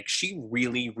say, like she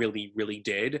really, really, really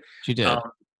did. She Um,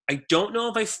 did. I don't know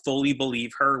if I fully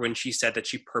believe her when she said that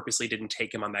she purposely didn't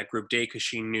take him on that group date because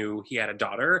she knew he had a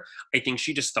daughter. I think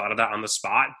she just thought of that on the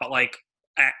spot. But like,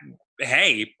 eh,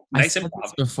 hey, I nice said this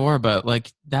improv. before, but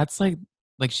like that's like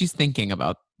she's thinking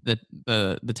about the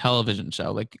television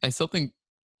show. Like I still think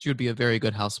she would be a very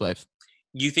good housewife.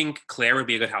 You think Claire would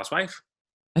be a good housewife?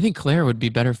 I think Claire would be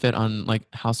better fit on like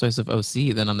Housewives of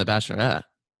OC than on The Bachelorette.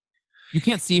 You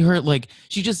can't see her like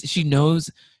she knows.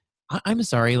 I'm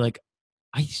sorry, like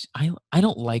I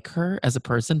don't like her as a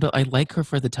person, but I like her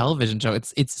for the television show.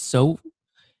 It's so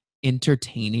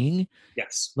entertaining.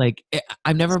 Yes. Like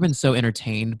I've never been so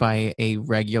entertained by a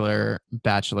regular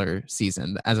Bachelor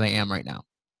season as I am right now.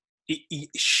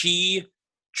 She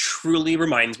truly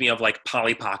reminds me of like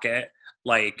Polly Pocket.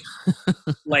 Like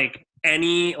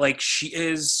she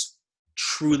is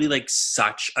truly like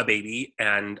such a baby,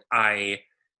 and I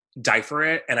die for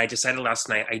it. And I decided last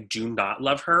night I do not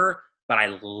love her, but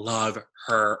I love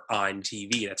her on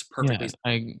TV. That's Yeah,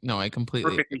 I no, I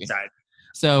completely perfectly agree. said.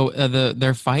 So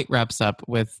their fight wraps up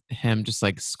with him just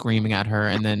like screaming at her,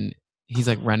 and then he's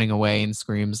like running away and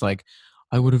screams like,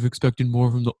 "I would have expected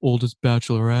more from the oldest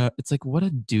bachelorette." It's like what a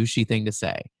douchey thing to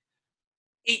say.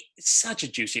 It's such a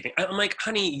juicy thing. I'm like,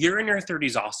 honey, you're in your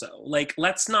 30s also. Like,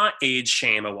 let's not age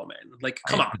shame a woman. Like,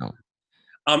 come I on. know.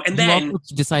 And You then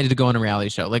also decided to go on a reality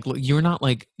show. Like you're not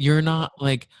like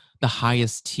the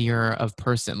highest tier of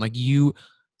person. Like you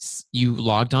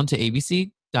logged on to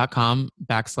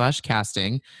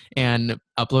abc.com/casting and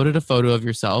uploaded a photo of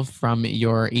yourself from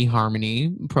your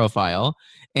eHarmony profile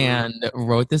mm, and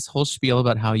wrote this whole spiel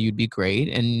about how you'd be great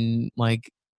and like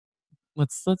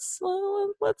let's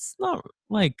not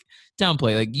like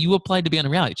downplay. Like you applied to be on a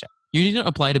reality show. You didn't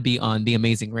apply to be on The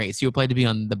Amazing Race. You applied to be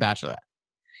on The Bachelorette.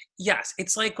 yes,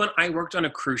 it's like when I worked on a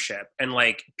cruise ship and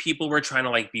like people were trying to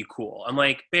like be cool. I'm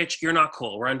like, bitch, you're not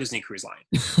cool. We're on Disney Cruise Line.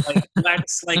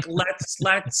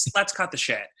 Let's cut the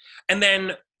shit. And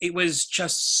then it was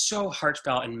just so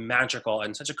heartfelt and magical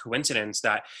and such a coincidence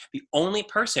that the only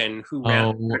person who ran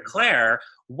Oh, for Claire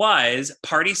was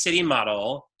Party City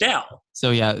model Dale. so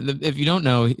yeah, if you don't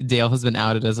know, Dale has been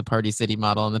outed as a Party City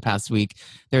model in the past week.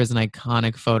 There's an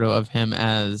iconic photo of him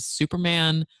as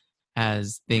Superman,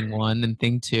 as Thing One and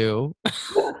Thing Two,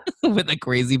 with a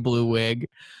crazy blue wig.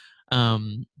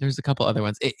 There's a couple other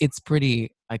ones. It's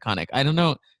pretty iconic. I don't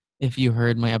know if you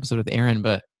heard my episode with Aaron,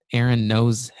 but Aaron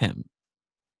knows him.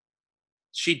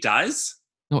 She does?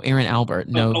 No, Aaron Albert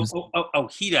knows.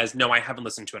 He does. No, I haven't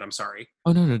listened to it. I'm sorry.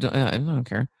 Oh no, no, I don't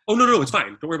care. Oh, no, it's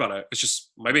fine. Don't worry about it. It's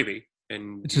just my baby.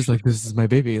 And It's just like this is my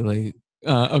baby. Like,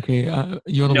 okay, you want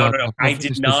to no, walk no, no. off? I'll I did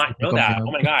finish this not and know come that. Oh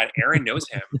down. my God. Aaron knows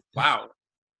him. Wow.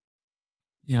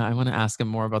 Yeah, I want to ask him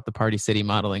more about the Party City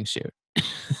modeling shoot.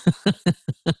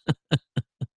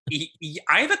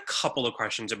 I have a couple of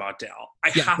questions about Dale.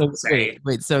 I Yeah. have So to say,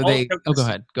 wait. So all they. Oh, go jokes,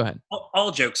 ahead. Go ahead.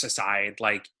 all jokes aside,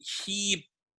 like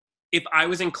if I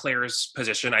was in Claire's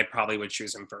position, I probably would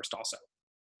choose him first also.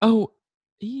 Oh,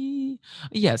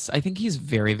 yes. I think he's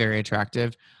very, very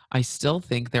attractive. I still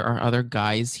think there are other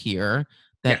guys here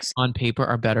that Yes. on paper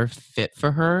are better fit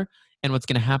for her. And what's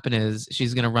going to happen is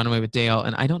she's going to run away with Dale.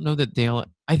 And I don't know that Dale.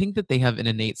 I think that they have an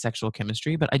innate sexual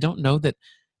chemistry, but I don't know that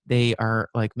they are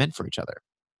like meant for each other.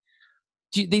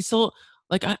 They still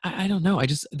like I don't know. I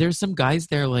just there's some guys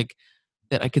there like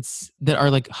that that are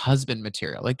like husband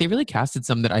material. Like they really casted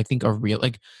some that I think are real.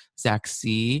 Like Zach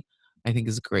C, I think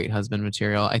is great husband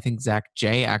material. I think Zach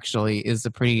J actually is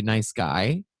a pretty nice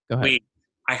guy. Go ahead. Wait,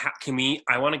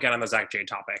 I want to get on the Zach J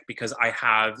topic because I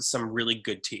have some really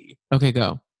good tea. Okay,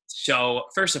 go. So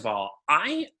first of all,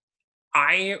 I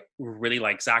really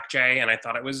like Zach J, and I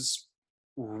thought it was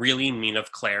really mean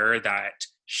of Claire that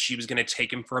she was going to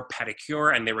take him for a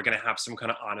pedicure and they were going to have some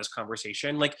kind of honest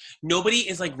conversation. Like nobody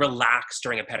is like relaxed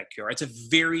during a pedicure. It's a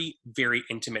very, very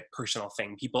intimate personal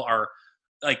thing. People are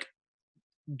like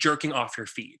jerking off your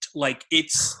feet. Like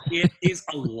it is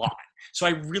a lot. So I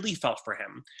really felt for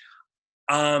him.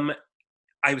 Um,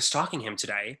 I was stalking him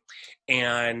today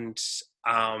and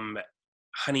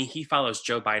Honey, he follows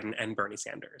Joe Biden and Bernie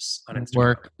Sanders on Instagram.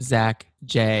 Work Zach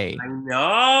J. I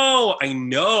know. I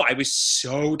know. I was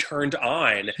so turned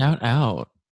on. Shout out.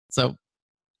 So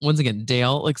once again,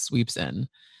 Dale like sweeps in,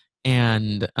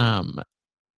 and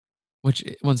which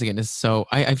once again is so.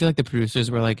 I feel like the producers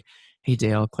were like, "Hey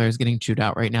Dale, Claire's getting chewed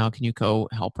out right now. Can you go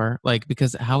help her?" Like,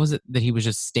 because how is it that he was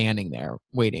just standing there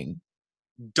waiting?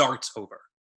 Darts over.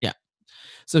 Yeah.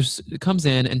 So it comes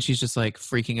in and she's just like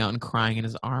freaking out and crying in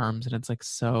his arms, and it's like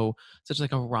such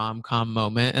like a rom-com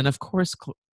moment. And of course,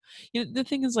 the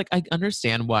thing is, like, I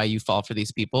understand why you fall for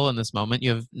these people in this moment. You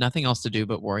have nothing else to do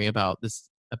but worry about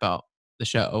the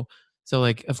show. So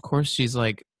like, of course, she's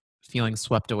like feeling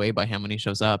swept away by him when he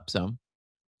shows up. So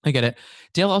I get it.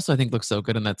 Dale also, I think, looks so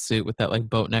good in that suit with that like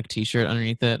boat neck T-shirt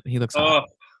underneath it. He looks hot. Oh,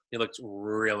 he looks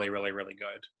really, really, really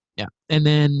good. Yeah. And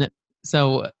then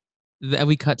so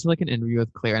we cut to like an interview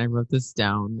with Claire, and I wrote this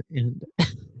down, and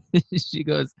she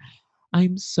goes,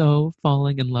 "I'm so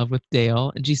falling in love with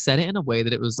Dale," and she said it in a way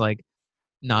that it was like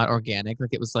not organic.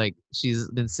 Like it was like she's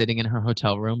been sitting in her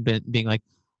hotel room, being like,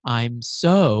 "I'm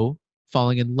so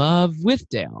falling in love with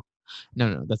Dale."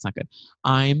 No, that's not good.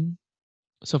 I'm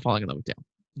so falling in love with Dale.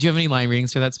 Do you have any line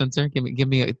readings for that, Spencer? Give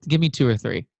me two or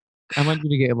three. I want you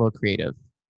to get a little creative.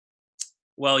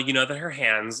 Well, you know that her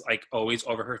hands like always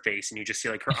over her face, and you just see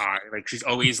like her eye, like she's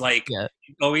Yeah.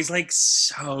 always like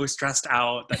so stressed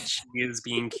out that she is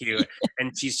being cute,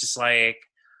 and she's just like,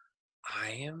 I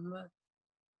am.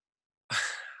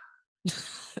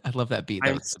 I love that beat.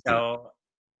 I'm so,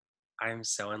 I'm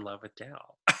so in love with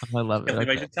Dale. I love it. I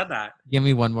Okay. just said that. Give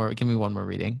me one more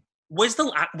reading. Was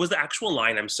the actual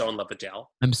line "I'm so in love with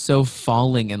Dale"? I'm so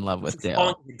falling in love with Dale.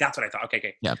 Oh, that's what I thought.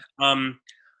 Okay. Yeah.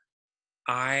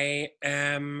 I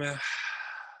am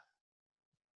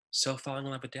so falling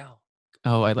in love with Dale.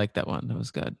 Oh, I like that one. That was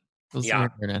good. It was very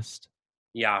earnest.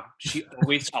 Yeah. She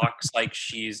always talks like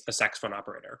she's a sex phone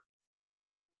operator.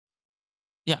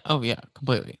 Yeah. Oh, yeah.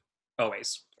 Completely.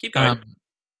 Always. Keep going.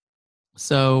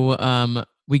 So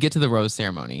we get to the rose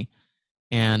ceremony,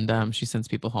 and she sends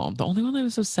people home. The only one that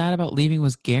was so sad about leaving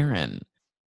was Garen.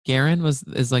 Garen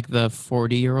is like the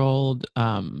 40-year-old.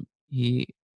 He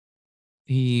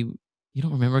you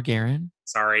don't remember Garen?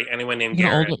 Sorry, anyone named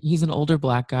Garen. He's an older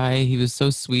black guy. He was so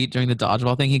sweet during the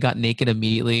dodgeball thing. He got naked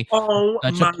immediately. Oh,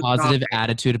 Such a positive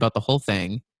attitude about the whole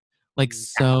thing. Like,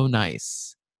 so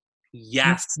nice.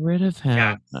 Yes. Get rid of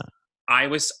him. Yes. I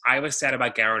was sad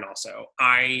about Garen also.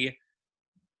 I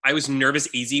was nervous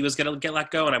Easy was gonna get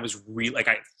let go, and I was really like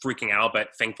freaking out, but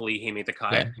thankfully he made the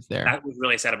cut. Yeah, he's there. That was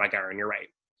really sad about Garen. You're right.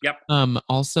 Yep.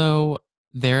 Also,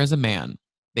 there is a man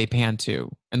they pan to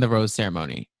in the rose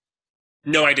ceremony.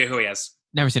 No idea who he is.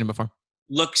 Never seen him before.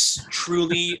 Looks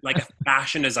truly like a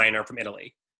fashion designer from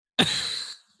Italy.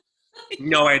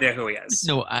 No idea who he is.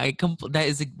 No, that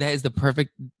is the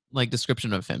perfect like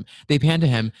description of him. They pan to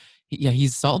him.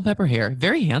 He's salt and pepper hair,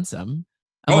 very handsome.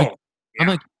 I'm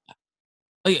like,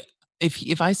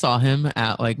 if I saw him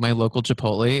at like my local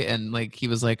Chipotle and like he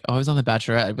was like, "Oh, I was on The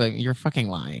Bachelorette," I'd be like, "You're fucking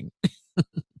lying."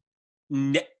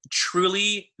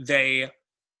 Truly, they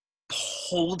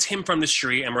pulled him from the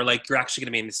street and were like, "You're actually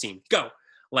going to be in this team. Go!"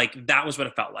 Like that was what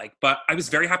it felt like. But I was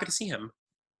very happy to see him.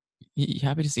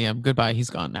 Happy to see him. Goodbye. He's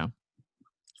gone now.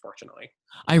 Fortunately,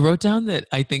 I wrote down that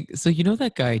I think so. You know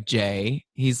that guy Jay?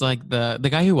 He's like the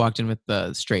guy who walked in with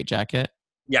the straight jacket.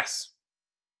 Yes.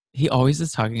 He always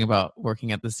is talking about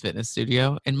working at this fitness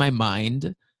studio. In my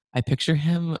mind, I picture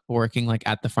him working like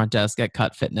at the front desk at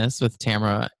Cut Fitness with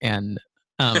Tamara and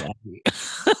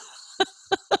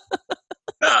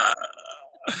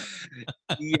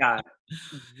yeah,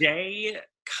 Jay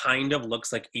kind of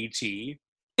looks like E.T.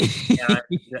 And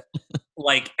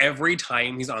like every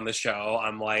time he's on the show,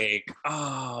 I'm like,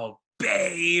 "Oh,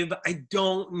 babe, I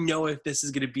don't know if this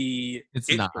is gonna be." It's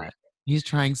not. He's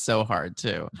trying so hard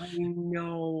too. I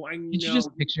know. Did you just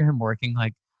picture him working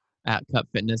like at Cut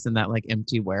Fitness in that like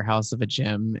empty warehouse of a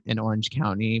gym in Orange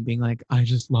County, being like, "I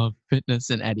just love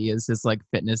fitness," and Eddie is his like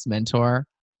fitness mentor?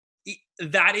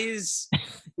 That is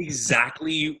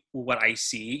exactly what I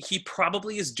see. He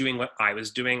probably is doing what I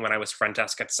was doing when I was front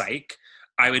desk at Psych.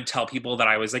 I would tell people that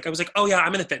I was like, "Oh yeah,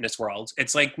 I'm in the fitness world."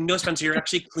 It's like, no, Spencer, you're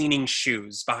actually cleaning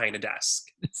shoes behind a desk.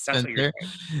 That's what you're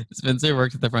doing. Spencer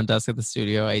worked at the front desk at the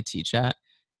studio I teach at,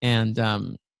 and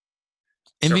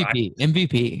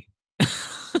MVP.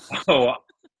 Oh,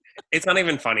 it's not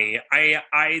even funny. I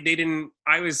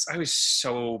was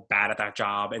so bad at that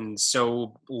job and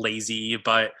so lazy,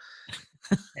 but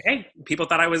hey, people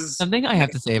thought I was. Something I have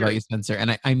to say about you, Spencer,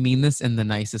 and I mean this in the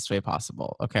nicest way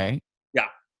possible, okay? Yeah.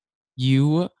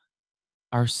 You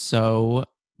are so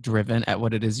driven at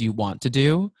what it is you want to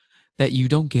do that you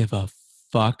don't give a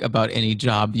fuck about any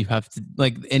job you have to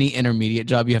like any intermediate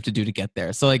job you have to do to get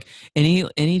there. So like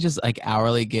any just like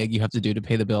hourly gig you have to do to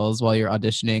pay the bills while you're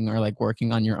auditioning or like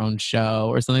working on your own show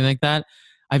or something like that.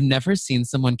 I've never seen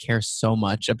someone care so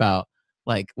much about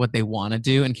like what they want to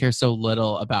do and care so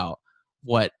little about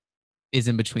what is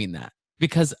in between that.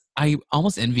 Because I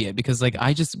almost envy it because like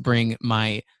I just bring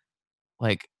my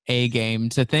like A game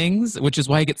to things, which is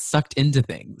why I get sucked into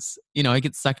things. You know, I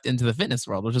get sucked into the fitness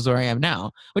world, which is where I am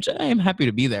now, which I am happy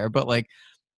to be there. But like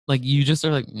you just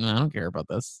are like, no, I don't care about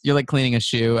this. You're like cleaning a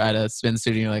shoe at a spin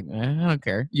studio. You're like, I don't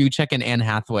care. You check in Anne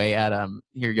Hathaway at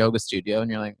your yoga studio, and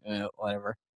you're like,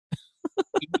 whatever.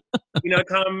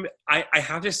 Tom, I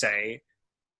have to say,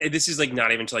 this is like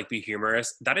not even to like be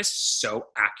humorous. That is so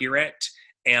accurate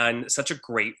and such a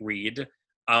great read.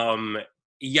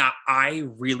 Yeah,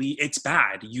 it's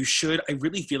bad. You should, I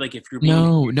really feel like if you're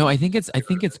being, No, I think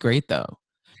it's great though,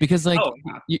 because like oh,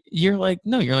 you're like,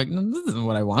 no, this isn't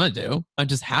what I want to do. I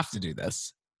just have to do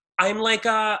this. I'm like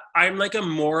a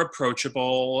more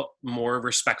approachable, more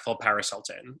respectful Paris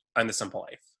Hilton on The Simple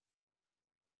Life.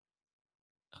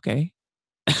 Okay.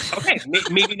 Okay,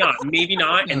 maybe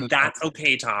not, and that's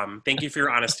okay, Tom. Thank you for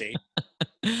your honesty.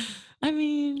 I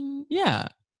mean, yeah.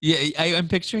 Yeah, I'm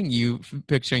picturing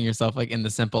picturing yourself like in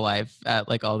the simple life at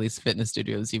like all these fitness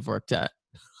studios you've worked at.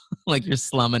 Like you're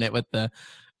slumming it with the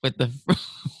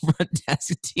front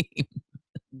desk team.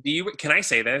 Can I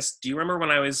say this? Do you remember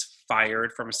when I was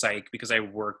fired from psych because I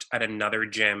worked at another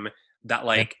gym that Yeah,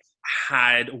 like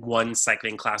had one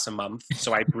cycling class a month,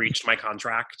 so I breached my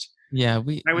contract? yeah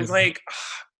we I was like,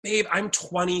 babe, I'm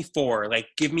 24. Like,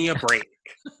 give me a break.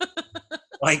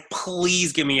 Like,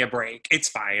 please give me a break. It's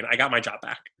fine. I got my job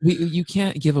back. you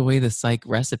can't give away the psych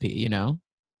recipe, you know?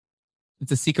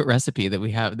 It's a secret recipe that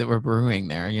we have that we're brewing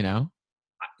there, you know?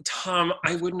 Tom,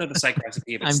 I wouldn't know the psych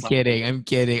recipe if it's I'm slept. kidding. I'm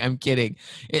kidding. I'm kidding.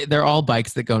 They're all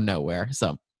bikes that go nowhere.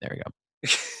 So there we go.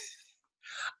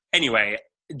 Anyway,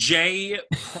 Jay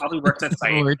probably works at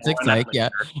psych. Or More Tick on that Psych, yeah.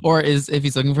 later. Or is if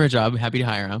he's looking for a job, happy to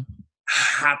hire him.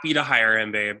 Happy to hire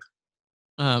him, babe.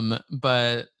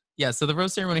 But yeah, so the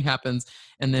rose ceremony happens,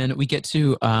 and then we get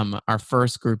to our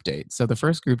first group date. So the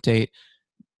first group date,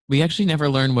 we actually never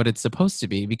learn what it's supposed to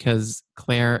be because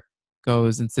Claire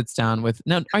goes and sits down with.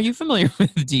 Now, are you familiar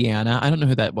with Deanna? I don't know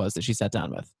who that was that she sat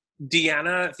down with.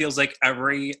 Deanna feels like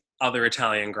every other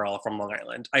Italian girl from Long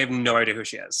Island. I have no idea who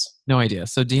she is. No idea.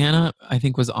 So Deanna, I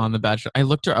think, was on The Bachelor. I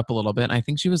looked her up a little bit. And I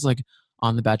think she was like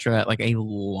on The Bachelorette like a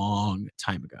long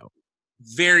time ago.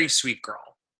 Very sweet girl.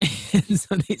 And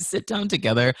so they sit down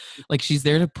together. Like she's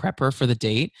there to prep her for the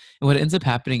date. And what ends up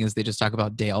happening is they just talk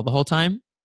about Dale the whole time.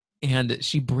 And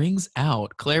Claire brings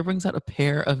out a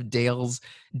pair of Dale's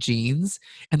jeans,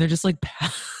 and they're just like,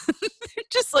 they're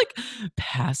just like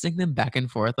passing them back and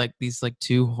forth like these like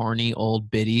two horny old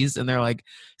biddies, and they're like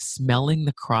smelling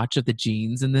the crotch of the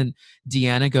jeans. And then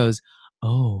Deanna goes,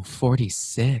 "Oh,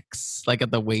 46, like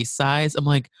at the waist size." I'm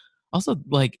like, also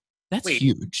like that's Wait,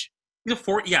 huge.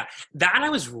 yeah, that I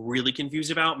was really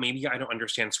confused about. Maybe I don't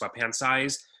understand sweatpants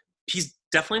size. He's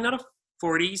definitely not a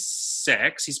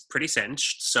 46. He's pretty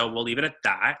cinched, so we'll leave it at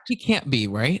that. He can't be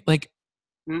right. Like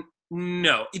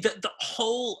No, the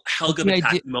whole Helga okay,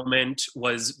 Pataki moment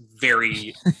was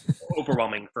very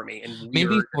overwhelming for me and maybe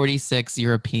weird. 46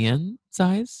 European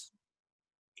size.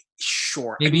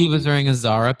 Sure, I Maybe he mean, was wearing a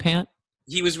Zara pant.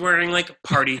 he was wearing like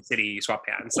Party City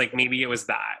sweatpants. Like maybe it was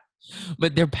that.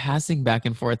 But they're passing back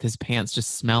and forth his pants,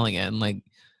 just smelling it and like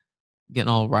getting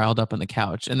all riled up on the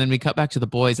couch. And then we cut back to the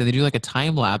boys and they do like a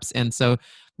time lapse. And so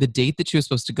the date that she was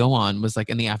supposed to go on was like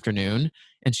in the afternoon.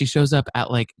 And she shows up at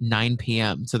like 9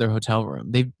 p.m. to their hotel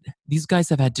room. These guys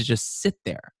have had to just sit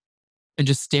there and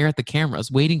just stare at the cameras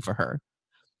waiting for her.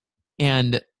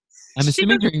 And I'm She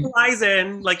assuming just during flies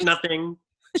in like nothing.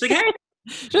 She's like, hey.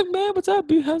 she's like, man, what's up?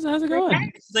 Dude? How's it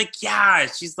going? She's like, yeah.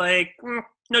 She's like,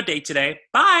 no date today.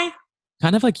 Bye.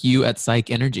 Kind of like you at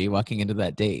Psych Energy walking into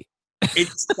that date.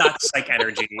 It's such like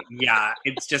energy. Yeah.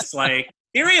 It's just like,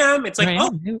 here I am. It's like, Here I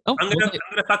oh, am. Oh, I'm gonna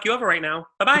fuck you over right now.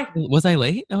 Bye bye. was I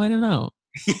late? Oh, I don't know.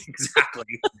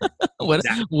 Exactly. What?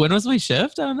 Exactly. When was my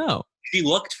shift? I don't know. She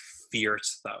looked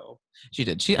fierce though. She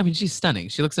did. I mean, she's stunning.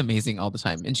 She looks amazing all the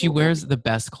time, and she wears the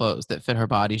best clothes that fit her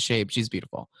body shape. She's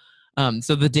beautiful.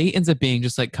 So the date ends up being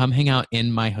just like, come hang out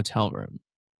in my hotel room,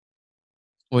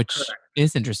 which Correct.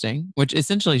 is interesting. Which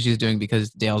essentially she's doing because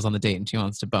Dale's on the date and she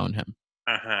wants to bone him.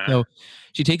 Uh-huh. So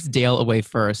she takes Dale away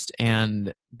first,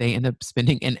 and they end up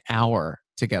spending an hour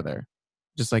together,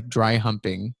 just like dry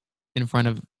humping in front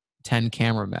of 10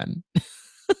 cameramen.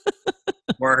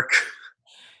 Work.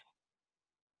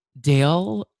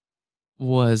 Dale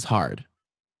was hard.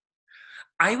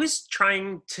 I was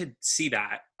trying to see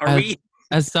that. Are As, we?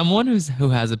 As someone who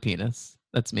has a penis,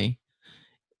 that's me.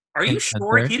 Are And you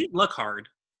sure? Spencer. He didn't look hard.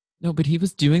 No, but he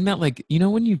was doing that like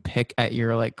when you pick at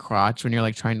your like crotch when you're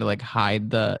like trying to like hide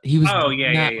the he was Oh doing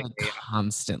yeah, yeah, that yeah, like yeah.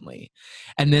 constantly.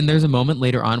 And then there's a moment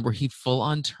later on where he full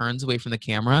on turns away from the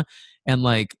camera and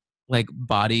like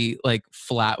body like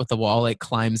flat with the wall like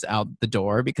climbs out the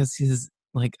door because his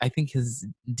like I think his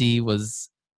D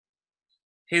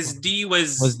His D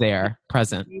was was there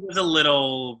present. he was a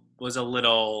little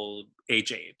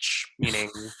HH,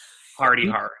 meaning hardy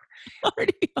hard.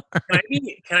 Pretty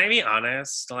Can I hard. be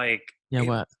honest? Like Yeah, it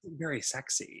what? was very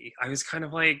sexy. I was kind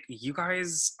of like, you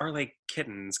guys are like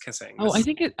kittens kissing. Oh, This I is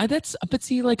think that's but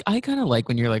see, like I kind of like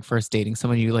when you're like first dating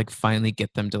someone, you like finally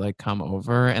get them to like come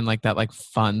over and like that like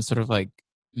fun sort of like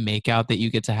make out that you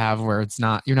get to have where it's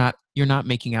not you're not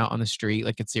making out on the street,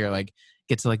 like it's your like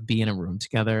get to like be in a room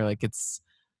together. Like it's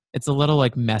a little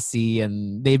like messy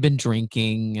and they've been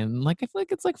drinking and like I feel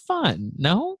like it's like fun.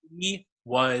 No? he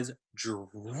was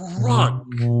drunk.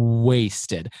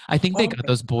 Wasted. I think they Oh got my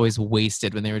those boys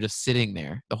wasted when they were just sitting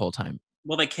there the whole time.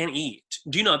 well, they can't eat.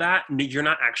 Do you know that? You're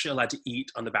not actually allowed to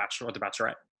eat on The Bachelor or The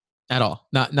Bachelorette. At all.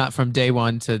 Not from day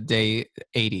 1 to day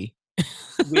 80.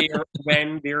 Where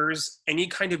when there's any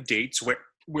kind of dates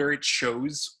where it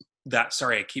shows that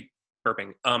sorry, I keep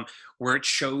burping. Where it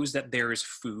shows that there's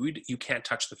food, you can't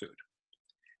touch the food,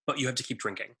 but you have to keep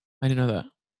drinking. I didn't know that.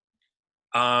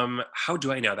 How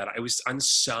do I know that? I was on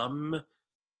some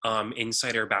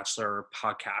Insider Bachelor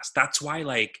podcast. That's why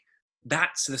like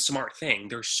that's the smart thing.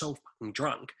 They're so fucking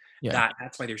drunk Yeah.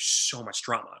 that's why there's so much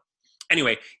drama.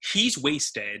 Anyway, he's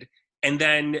wasted, and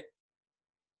then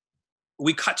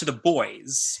we cut to the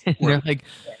boys. They're like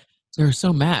they're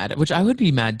so mad, which I would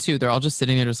be mad too. They're all just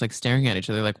sitting there just like staring at each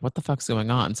other like what the fuck's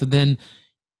going on? So then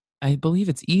I believe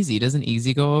it's Easy. Doesn't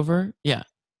Easy go over? Yeah.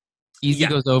 Easy Yeah,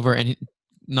 goes over and he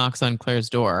knocks on Claire's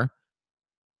door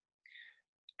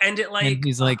and it and like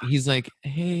he's like,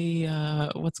 "Hey,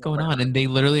 what's going on?" whatever. And they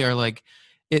literally are like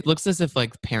it looks as if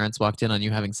like parents walked in on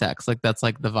you having sex. Like that's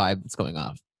like the vibe that's going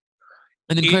off.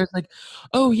 And then It Claire's like,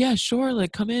 "Oh yeah, sure.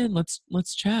 Like come in. Let's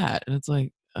chat." And it's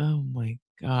like, "Oh my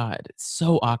god, it's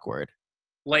so awkward."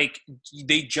 like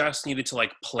they just needed to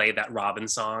like play that Robin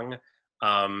song.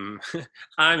 Um,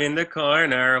 I'm in the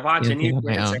corner watching you Dancing on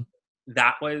my dancing. own.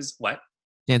 That was what?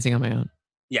 Dancing on my own.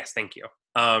 Yes, thank you.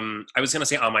 I was gonna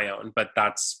say on my own, but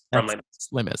that's from That's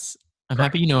like Slimus. I'm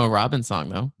happy correct. you know a Robin song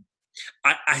though.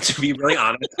 I to be really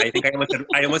honest, I think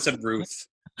I almost said Ruth,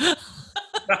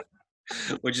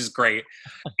 which is great.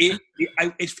 I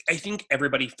think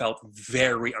everybody felt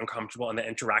very uncomfortable in the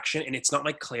interaction, and it's not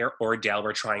like Claire or Dale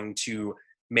were trying to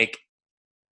make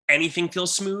anything feel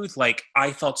smooth. Like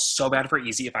I felt so bad for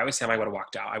Easy. If I was him, I would have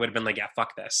walked out. I would have been like, yeah,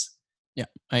 fuck this. Yeah,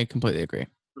 I completely agree.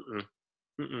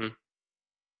 Mm-mm.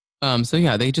 Mm-mm. So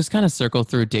yeah, they just kind of circle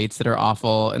through dates that are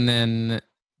awful, and then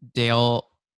Dale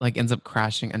like ends up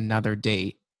crashing another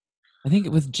date. I think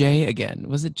it was Jay again.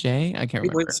 Was it Jay? I can't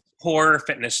It remember. was poor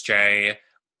Fitness Jay,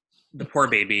 the poor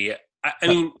baby. I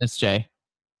mean, Miss Jay.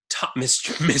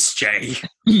 Miss J.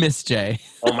 Miss Jay.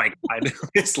 Oh my God,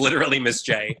 it's literally Miss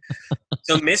J.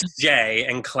 So Miss J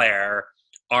and Claire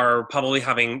are probably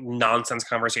having nonsense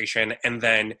conversation, and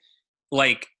then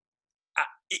like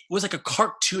it was like a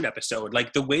cartoon episode.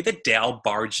 Like the way that Dale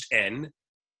barged in,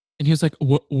 And he was like,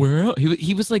 "What? Where?"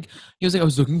 He was like, "I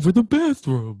was looking for the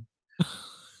bathroom."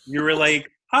 you were like,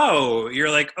 oh, you're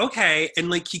like, okay, and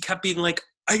like he kept being like,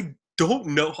 I don't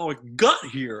know how it got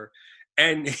here,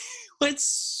 and it was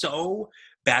so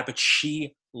bad. But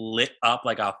she lit up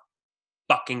like a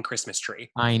fucking Christmas tree.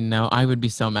 I know. I would be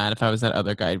so mad if I was that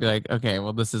other guy. I'd be like, "Okay,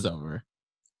 well, this is over."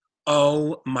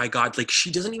 Oh my God. Like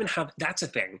she doesn't even have, that's a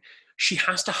thing. She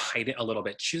has to hide it a little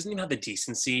bit. She doesn't even have the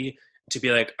decency to be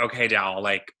like, okay, Dal,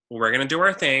 like we're going to do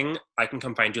our thing. I can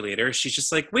come find you later. She's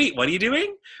just like, wait, what are you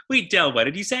doing? Wait, Dal, what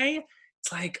did you say?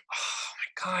 It's like,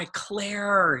 oh my God,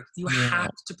 Claire, you Yeah.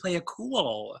 have to play it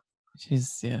cool.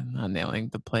 She's not nailing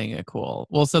the playing it cool.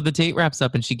 Well, so the date wraps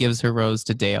up and she gives her rose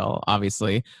to Dale,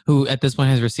 obviously, who at this point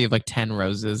has received like 10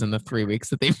 roses in the 3 weeks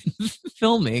that they've been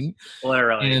filming.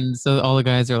 Literally. And so all the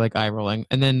guys are like eye rolling.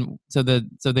 And then so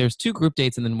there's two group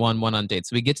dates and then one-on-one date.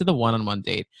 So we get to the one-on-one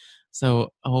date.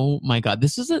 So oh my God,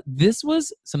 this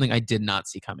was something I did not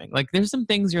see coming. Like there's some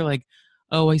things you're like,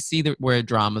 oh, I see that where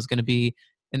drama is gonna be.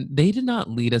 And they did not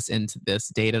lead us into this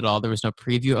date at all. There was no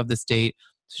preview of this date.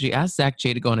 So she asked Zach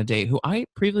J to go on a date, who I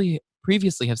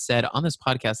previously have said on this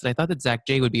podcast that I thought that Zach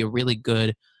J would be a really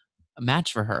good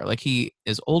match for her. Like he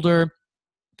is older,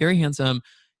 very handsome,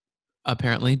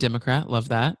 apparently Democrat, love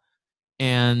that.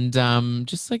 And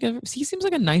just like he seems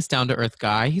like a nice down to earth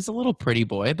guy. He's a little pretty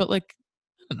boy, but like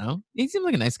I don't know, he seems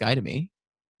like a nice guy to me.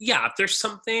 yeah, there's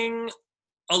something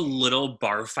a little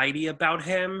bar fighty about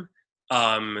him.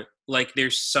 Like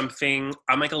there's something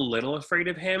I'm like a little afraid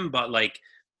of him, but like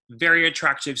very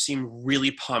attractive, seem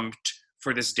really pumped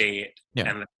for this date. Yeah.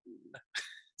 And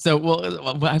So,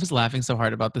 I was laughing so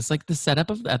hard about this, like the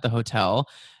setup of at the hotel,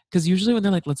 because usually when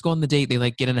they're like, "Let's go on the date," they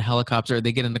like get in a helicopter,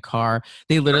 they get in the car.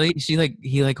 They literally,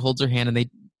 he like holds her hand and they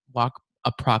walk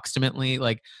approximately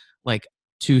like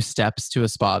 2 steps to a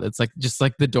spot. It's like just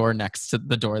like the door next to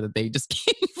the door that they just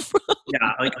came from.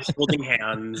 yeah, like holding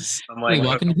hands. I'm They like,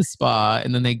 walk okay, into the spa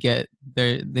and then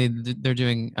they're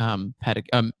doing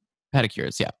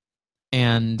pedicures, yeah.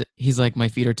 And he's like, "My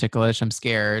feet are ticklish. I'm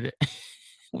scared."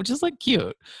 Which is like cute.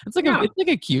 yeah. It's like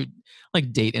a cute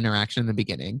like date interaction in the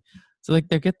beginning. So like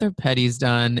they get their petties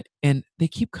done and they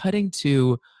keep cutting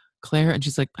to Claire and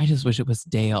she's like, "I just wish it was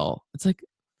Dale." It's like,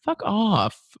 fuck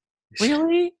off.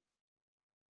 Really?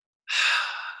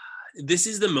 This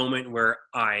is the moment where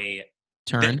that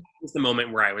Turn. was the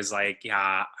moment where I was like,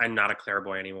 yeah, I'm not a Claire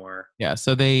boy anymore. Yeah.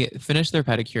 So they finish their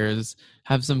pedicures,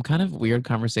 have some kind of weird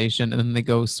conversation, and then they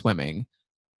go swimming.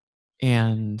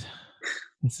 And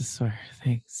this is where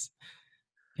things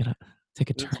get up, take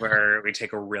a This turn. is where we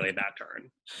take a really bad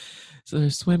turn. So they're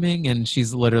swimming, and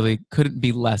she's literally couldn't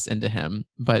be less into him.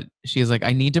 But she's like,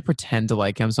 I need to pretend to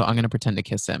like him, so I'm going to pretend to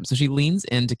kiss him. So she leans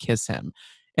in to kiss him.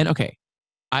 And okay,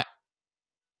 I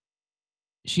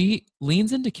she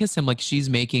leans in to kiss him like she's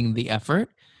making the effort,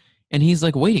 and he's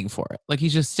like waiting for it. Like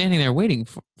he's just standing there waiting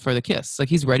for the kiss. Like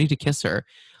he's ready to kiss her.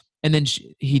 And then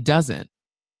he doesn't.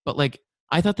 But like,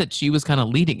 I thought that she was kind of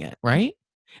leading it, right?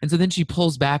 And so then she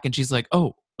pulls back and she's like,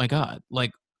 oh my God,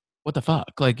 like, what the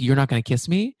fuck? Like, you're not going to kiss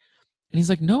me? And he's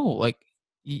like, no, like,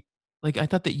 like I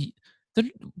thought that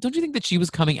don't you think that she was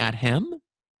coming at him?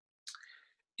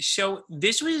 So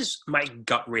this was my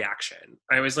gut reaction.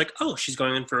 I was like, oh, she's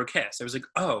going in for a kiss. I was like,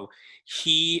 oh,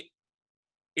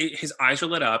 his eyes are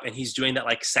lit up and he's doing that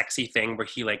like sexy thing where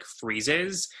he like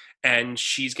freezes and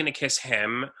she's gonna kiss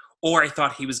him. Or I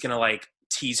thought he was gonna like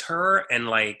tease her and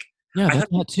like Yeah, I that's thought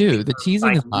he hot was teasing too. The her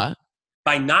teasing is hot.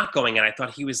 by not going in. I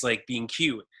thought he was like being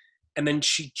cute. And then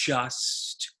she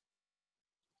just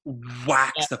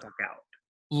whacks the fuck out.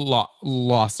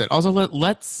 Lost it. Also,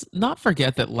 let's not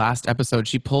forget that last episode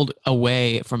she pulled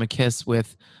away from a kiss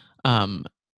with um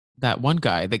that one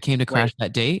guy that came to crash Like,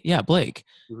 that date. Yeah, Blake.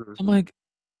 mhm. I'm like,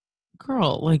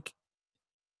 girl, like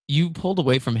you pulled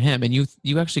away from him and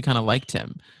you actually kind of liked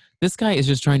him. This guy is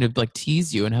just trying to like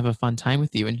tease you and have a fun time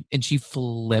with you, and she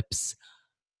flips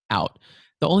out.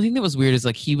 The only thing that was weird is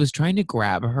like he was trying to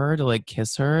grab her to like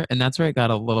kiss her, and that's where it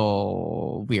got a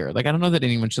little weird. Like I don't know that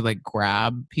anyone should like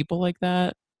grab people like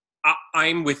that.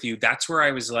 I'm with you. That's where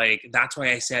I was like, that's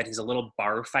why I said he's a little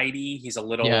bar fighty. He's a Yeah,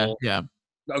 little yeah.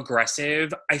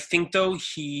 aggressive. I think though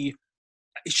she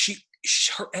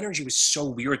her energy was so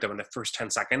weird though in the first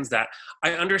 10 seconds that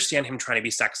I understand him trying to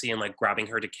be sexy and like grabbing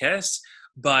her to kiss,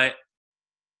 but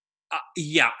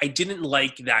yeah, I didn't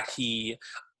like that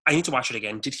I need to watch it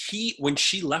again. Did he, when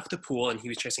she left the pool and he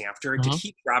was chasing after her, did Uh-huh.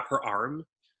 he grab her arm?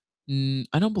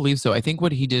 I don't believe so. I think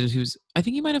what he did is I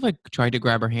think he might have like tried to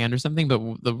grab her hand or something, but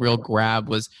the real grab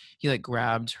was he like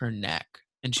grabbed her neck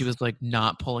and she was like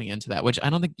not pulling into that, which I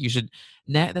don't think you should.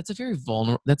 Neck, that's a very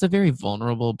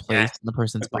vulnerable place Yes, in the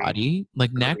person's agreed, body. Like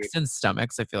agreed. necks and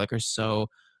stomachs, I feel like are so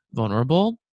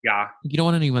vulnerable. Yeah. You don't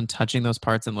want anyone touching those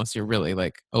parts unless you're really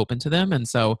like open to them. And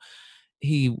so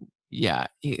he, yeah,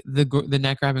 the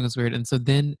neck grabbing was weird. And so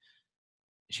then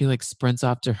she like sprints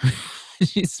off to her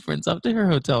she sprints off to her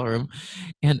hotel room,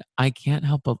 and I can't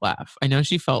help but laugh. I know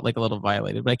she felt like a little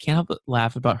violated, but I can't help but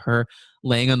laugh about her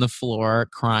laying on the floor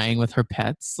crying with her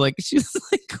pets. Like she's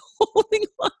like holding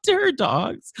on to her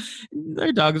dogs.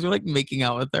 Her dogs were like making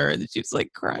out with her and she was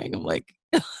like crying. I'm like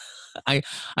I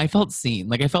I felt seen.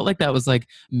 Like I felt like that was like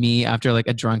me after like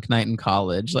a drunk night in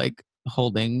college, like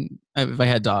holding if I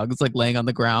had dogs, like laying on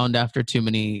the ground after too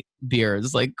many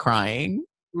beers, like crying,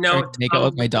 trying No, to make out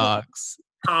with my dogs.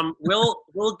 Tom,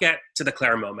 we'll get to the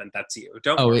Claire moment. That's you.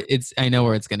 Don't Oh, worry. it's I know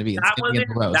where it's gonna be. It's That gonna be in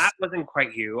wasn't the that roast. wasn't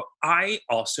quite you. I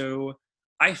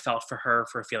felt for her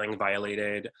for feeling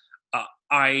violated.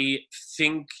 I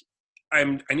think I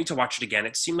need to watch it again.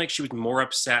 It seemed like she was more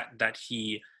upset that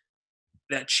she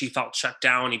felt shut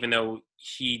down, even though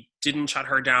he didn't shut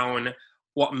her down.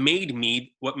 What made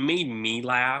me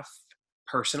laugh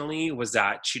personally was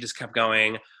that she just kept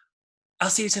going, I'll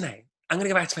see you tonight. I'm gonna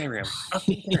go back to my room. I'll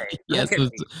see you tonight. I'm gonna Yes, get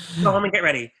ready. Go home and get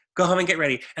ready. Go home and get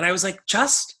ready. And I was like,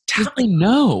 just just tell, say like,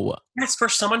 no. yes, for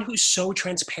someone who's so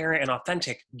transparent and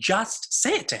authentic, just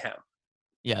say it to him.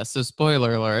 Yeah, so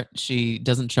spoiler alert, she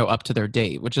doesn't show up to their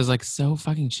date, which is like so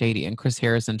fucking shady. And Chris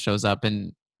Harrison shows up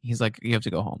and he's like, you have to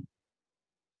go home.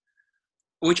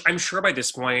 Which I'm sure by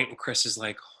this point, Chris is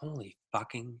like, holy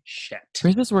fucking shit.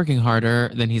 Chris is working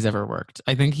harder than he's ever worked.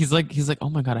 I think he's like, oh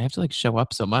my God, I have to like show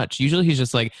up so much. Usually he's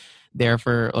just like there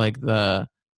for like the,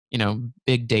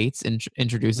 big dates and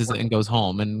introduces it and goes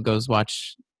home and goes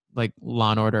watch like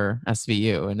Law and Order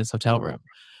SVU in his hotel room.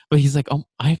 But he's like, oh,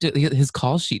 I have to, his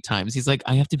call sheet times. He's like,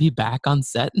 I have to be back on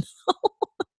set.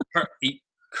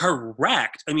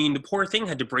 Correct. I mean, the poor thing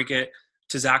had to break it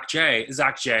to Zach J.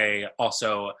 Zach J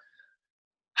also,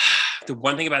 the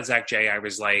one thing about Zach J, I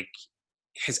was like,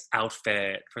 his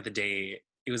outfit for the date,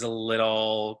 it was a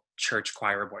little church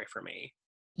choir boy for me.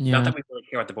 Not Yeah. that we really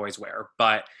care what the boys wear,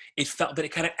 but it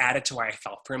kind of added to why I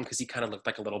felt for him because he kind of looked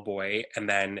like a little boy. And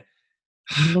then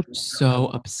He looked so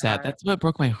upset. That's what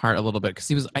broke my heart a little bit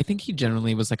because I think he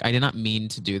generally was like, I did not mean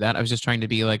to do that. I was just trying to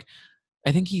be like,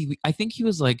 I think he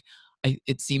was like,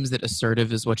 it seems that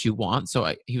assertive is what you want.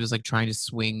 So he was like trying to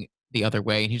swing the other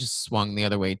way and he just swung the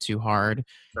other way too hard.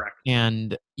 correct.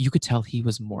 And you could tell he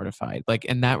was mortified. Like,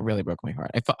 and that really broke my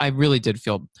heart. I really did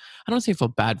feel, I don't want to say I feel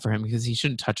bad for him because he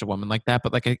shouldn't touch a woman like that.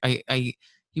 But like,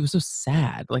 he was so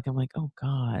sad. Like, I'm like, oh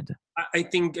God. I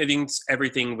think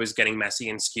everything was getting messy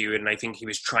and skewed, and I think he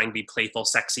was trying to be playful,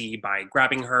 sexy by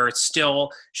grabbing her.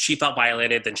 Still, she felt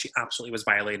violated. Then she absolutely was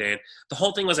violated. The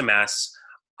whole thing was a mess.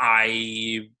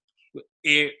 I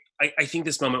think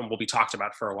this moment will be talked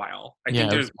about for a while. I Yeah,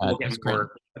 think it was bad. we'll It get was cringe.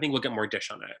 more. I think we'll get more dish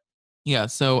on it. Yeah,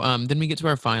 so then we get to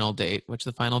our final date, which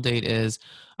the final date is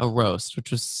a roast,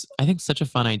 which was I think such a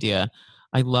fun idea.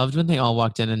 I loved when they all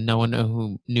walked in and no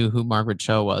one knew who Margaret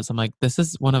Cho was. I'm like, this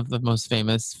is one of the most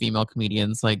famous female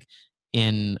comedians like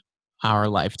in our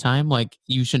lifetime. Like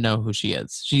you should know who she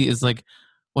is. She is like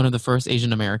one of the first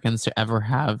Asian Americans to ever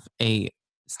have a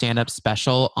stand-up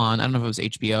special on, I don't know if it was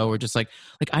HBO or just like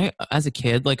I as a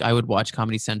kid, like I would watch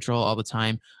Comedy Central all the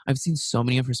time. I've seen so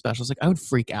many of her specials, like I would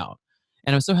freak out.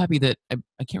 And I was so happy that I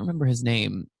can't remember his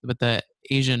name, but the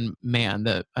Asian man,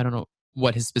 I don't know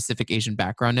what his specific Asian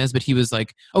background is, but he was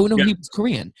like, oh no, Yeah, he was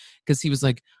Korean because he was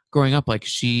like growing up, like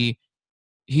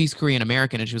he's Korean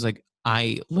American. And she was like,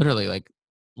 I literally like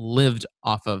lived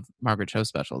off of Margaret Cho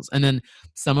specials. And then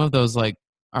some of those, like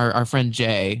our friend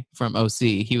Jay from OC,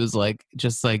 he was like,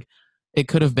 just like, it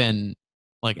could have been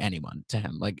like anyone to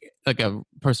him, like a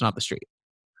person off the street.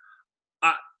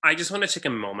 I just want to take a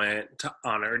moment to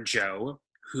honor Joe,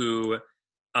 who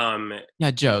um, Yeah,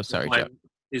 is Joe. the Sorry, Joe. one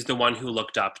is the one who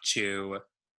looked up to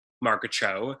Margaret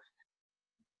Cho.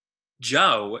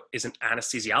 Joe is an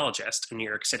anesthesiologist in New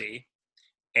York City,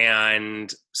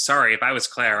 and sorry if I was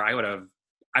Claire, I would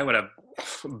have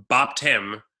bopped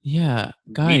him Yeah,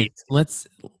 guys,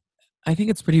 immediately. I think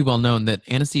it's pretty well known that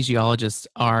anesthesiologists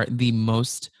are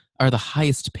the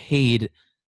highest paid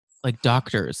like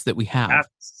doctors that we have.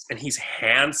 Yes, and he's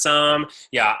handsome.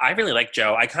 Yeah, I really like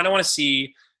Joe. I kind of want to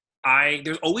see. I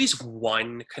There's always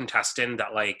one contestant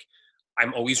that like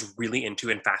I'm always really into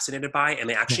and fascinated by, and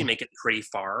they actually Yeah. make it pretty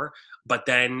far. But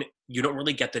then you don't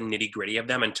really get the nitty gritty of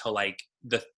them until like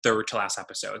the third to last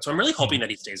episode. So I'm really Yeah. hoping that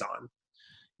he stays on.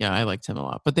 Yeah, I liked him a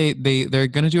lot. But they're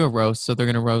gonna do a roast, so they're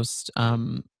gonna roast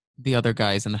the other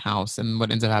guys in the house. And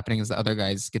what ends up happening is the other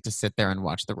guys get to sit there and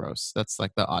watch the roast. That's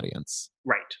like the audience.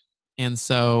 Right. And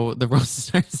so the roast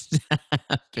starts to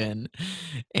happen,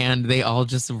 and they all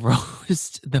just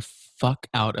roast the fuck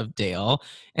out of Dale.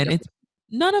 And Yep. it's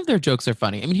none of their jokes are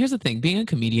funny. I mean, here's the thing: being a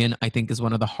comedian, I think, is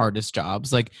one of the hardest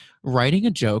jobs. Like writing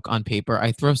a joke on paper,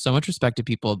 I throw so much respect to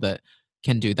people that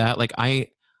can do that. Like I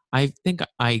think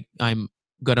I'm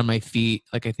good on my feet.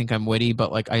 Like I think I'm witty,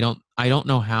 but like I don't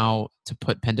know how to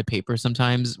put pen to paper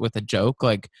sometimes with a joke.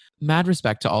 Like mad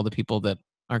respect to all the people that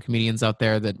are comedians out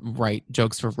there that write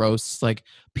jokes for roasts, like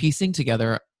piecing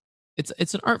together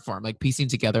it's an art form, like piecing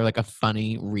together like a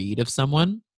funny read of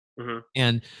someone. Hmm.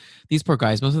 And these poor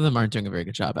guys, most of them aren't doing a very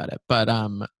good job at it. But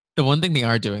the one thing they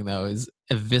are doing though is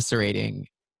eviscerating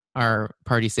our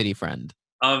Party City friend.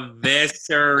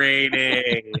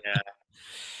 Eviscerating.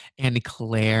 And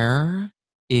Claire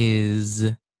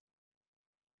is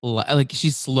like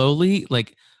she's slowly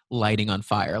like lighting on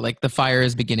fire. Like the fire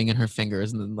is beginning in her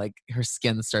fingers and then like her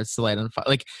skin starts to light on fire.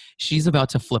 Like she's about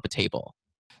to flip a table.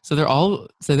 All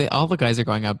the guys are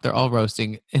going up, they're all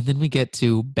roasting, and then we get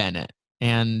to Bennett.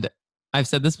 And I've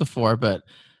said this before, but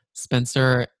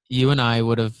Spencer, you and I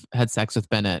would have had sex with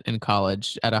Bennett in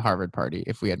college at a Harvard party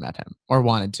if we had met him or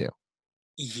wanted to.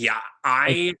 Yeah, Like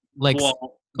I like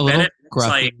well, a little Bennett looks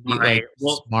gruffy, like like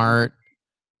my smart,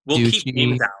 we'll keep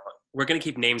names douchey. out. We're gonna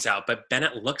keep names out, but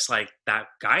Bennett looks like that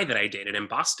guy that I dated in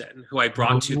Boston, who I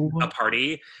brought to a Oh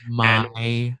party, and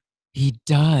my, he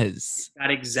does. that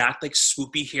exact like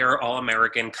swoopy hair, all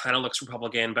American, kind of looks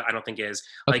Republican, but I don't think is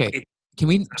like Okay, it. Can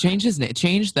we change his name?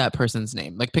 Change that person's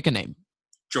name. Like pick a name.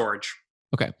 George.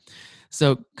 Okay.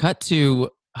 So cut to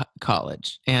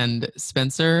college, and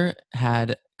Spencer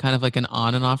had kind of like an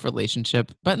on and off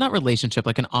relationship, but not relationship,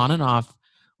 like an on and off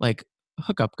like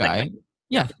hookup guy.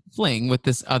 Yeah, fling with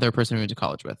this other person we went to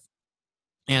college with.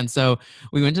 And so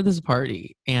we went to this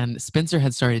party, and Spencer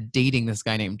had started dating this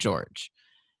guy named George.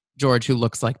 George, who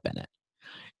looks like Bennett.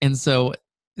 And so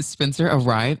Spencer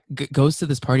goes to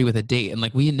this party with a date, and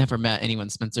like we had never met anyone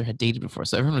Spencer had dated before,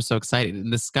 so everyone was so excited.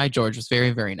 And this guy George was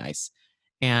very, very nice.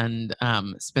 And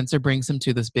Spencer brings him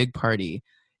to this big party,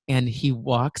 and he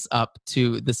walks up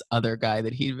to this other guy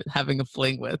that he'd been having a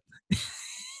fling with.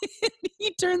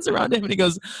 He turns around to him and he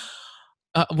goes,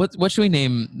 "What should we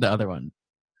name the other one?"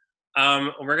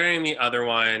 We're gonna name the other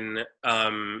one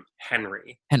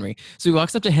Henry. Henry. So he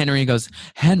walks up to Henry and goes,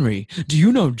 "Henry, do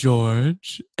you know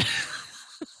George?"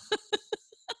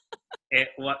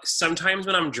 Sometimes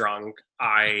when I'm drunk,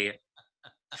 I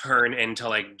turn into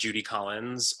like Judy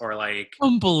Collins or like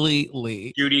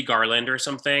Completely. Judy Garland or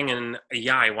something. And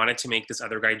yeah, I wanted to make this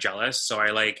other guy jealous. So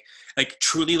I like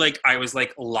truly like I was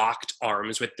like locked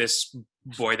arms with this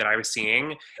boy that I was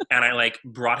seeing. And I like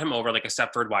brought him over like a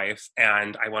Stepford wife.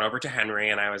 And I went over to Henry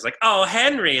and I was like, "Oh,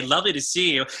 Henry, lovely to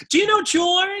see you. Do you know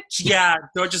George?" "Yeah,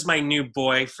 George is my new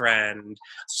boyfriend."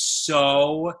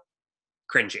 So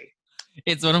cringy.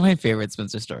 It's one of my favorite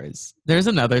Spencer stories. There's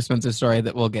another Spencer story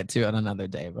that we'll get to on another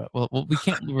day, but we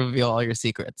can't reveal all your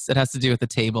secrets. It has to do with the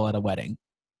table at a wedding.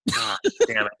 Oh,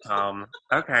 damn it, Tom.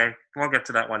 Okay, we'll get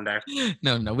to that one day.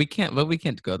 No, we can't. But we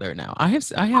can't go there now. I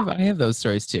have those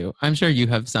stories too. I'm sure you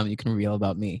have some you can reveal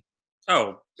about me.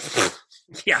 Oh,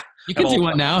 yeah. You can do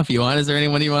one now if you want. Is there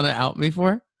anyone you want to out me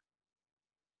for?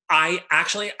 I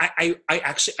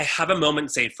have a moment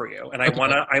saved for you, and I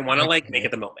wanna like make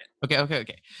it the moment.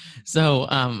 Okay. So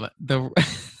the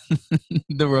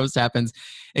the roast happens.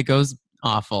 It goes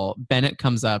awful. Bennett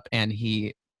comes up and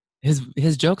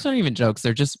his jokes aren't even jokes.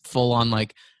 They're just full on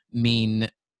like mean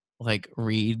like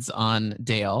reads on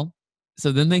Dale.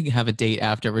 So then they have a date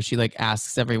after where she like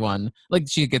asks everyone, like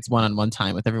she gets one-on-one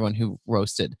time with everyone who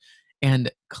roasted.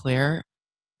 And Claire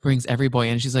brings every boy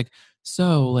in. She's like,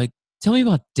 "So like tell me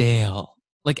about Dale."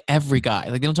 Like every guy.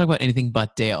 Like they don't talk about anything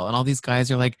but Dale. And all these guys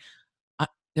are like,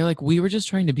 they're like, "We were just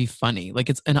trying to be funny. Like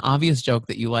it's an obvious joke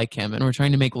that you like him and we're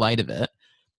trying to make light of it."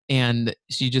 And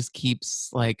she just keeps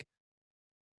like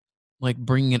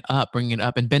bringing it up.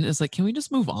 And Ben is like, "Can we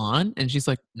just move on?" And she's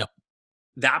like, "No."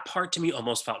 That part to me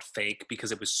almost felt fake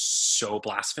because it was so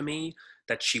blasphemy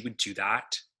that she would do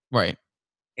that. Right.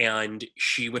 And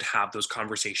she would have those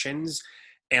conversations.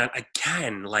 And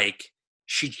again, like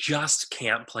she just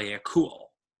can't play it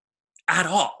cool at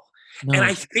all. No. And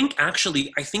I think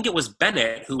it was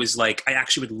Bennett who was like, I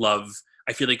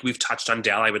feel like we've touched on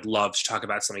Dale. I would love to talk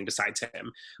about something besides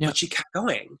him. Yeah. But she kept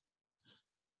going.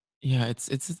 Yeah,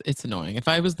 it's annoying. If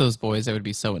I was those boys, I would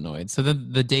be so annoyed. So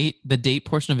the date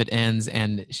portion of it ends,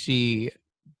 and she's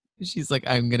like,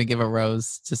 "I'm gonna give a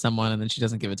rose to someone," and then she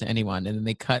doesn't give it to anyone. And then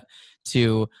they cut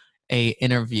to a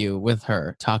interview with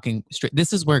her talking straight.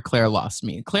 This is where Claire lost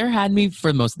me. Claire had me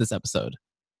for most of this episode.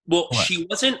 Well, she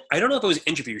wasn't, I don't know if it was an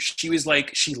interview. She was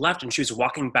like, she left and she was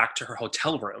walking back to her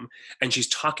hotel room and she's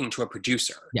talking to a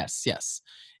producer. Yes.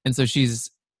 And so she's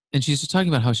just talking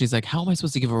about how she's like, "How am I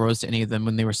supposed to give a rose to any of them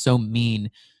when they were so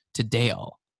mean to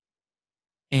Dale?"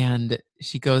 And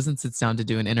she goes and sits down to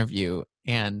do an interview,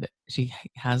 and she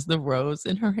has the rose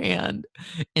in her hand,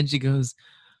 and she goes,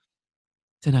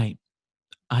 "Tonight,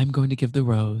 I'm going to give the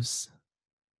rose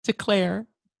to Claire."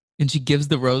 And she gives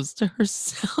the rose to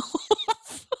herself.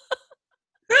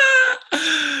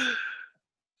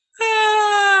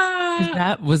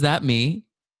 Was that me?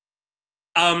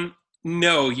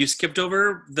 No, you skipped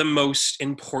over the most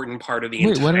important part of the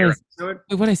entire episode.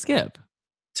 Wait, what did I skip?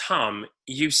 Tom,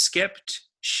 you skipped.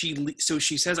 She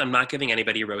says, "I'm not giving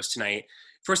anybody a rose tonight."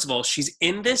 First of all, she's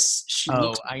in this. She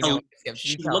looks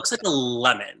like a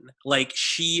lemon. Like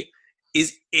she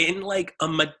is in like a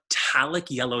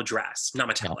metallic yellow dress. Not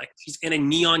metallic. Yeah. She's in a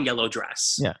neon yellow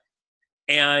dress. Yeah.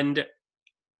 And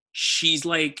she's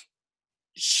like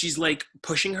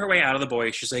pushing her way out of the boy.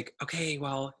 She's like, "Okay,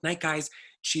 well, night, guys."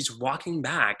 She's walking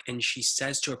back and she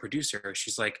says to a producer,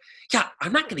 she's like, "Yeah,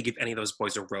 I'm not going to give any of those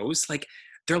boys a rose. Like,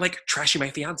 they're like trashing my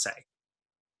fiance."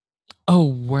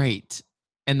 Oh, right.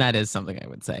 And that is something I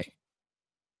would say.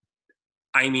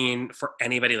 I mean, for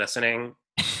anybody listening,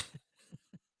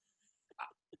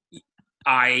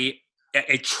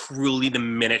 it truly, the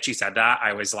minute she said that,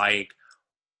 I was like,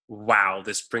 wow,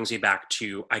 this brings me back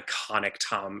to iconic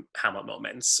Tom Hamlet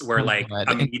moments where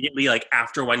immediately, like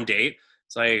after one date,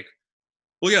 it's like,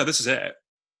 "Well, yeah, this is it.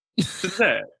 This is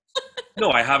it."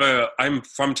 No, I'm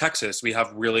from Texas. I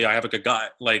have a good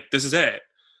gut. Like, this is it.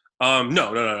 No,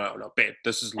 no, no, no, no, babe.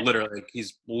 This is literally,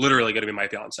 he's literally going to be my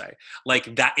fiance.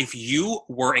 Like that, if you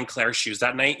were in Claire's shoes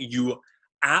that night, you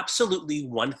absolutely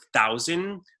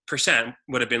 1000%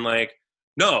 would have been like,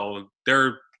 no,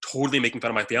 they're totally making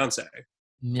fun of my fiance.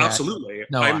 Yeah. Absolutely.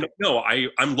 No,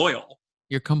 I'm loyal.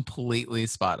 you're completely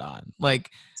spot on. Like,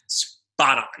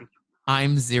 Spot on.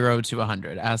 I'm 0 to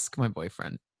 100. Ask my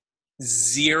boyfriend.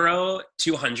 0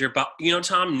 to 100. But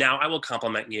Tom, now I will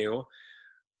compliment you.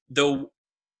 The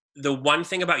the one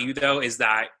thing about you though is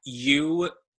that you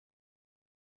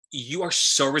are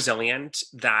so resilient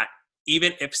that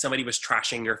even if somebody was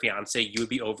trashing your fiance, you would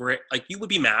be over it. Like you would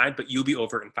be mad, but you'd be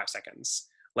over it in 5 seconds.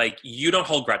 Like you don't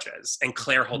hold grudges, and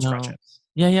Claire holds No. grudges.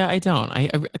 Yeah, I don't.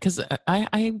 Because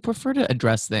I prefer to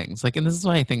address things like, and this is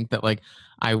why I think that like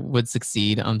I would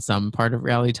succeed on some part of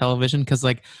reality television because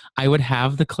like I would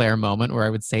have the Claire moment where I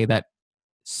would say that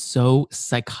so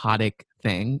psychotic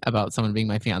thing about someone being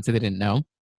my fiance they didn't know,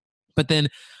 but then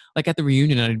like at the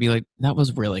reunion I'd be like that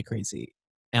was really crazy,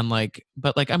 and like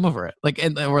but like I'm over it, like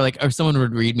and or like or someone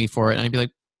would read me for it and I'd be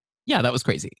like yeah that was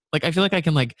crazy. Like I feel like I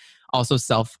can like also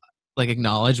self like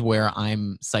acknowledge where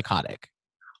I'm psychotic.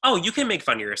 Oh, you can make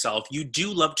fun of yourself. You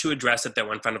do love to address it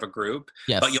though in front of a group,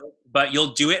 but Yes.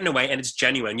 you'll do it in a way, and it's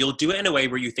genuine. You'll do it in a way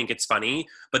where you think it's funny,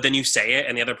 but then you say it,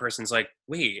 and the other person's like,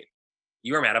 "Wait,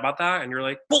 you were mad about that?" And you're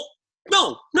like, "Well,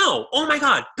 no, no. Oh my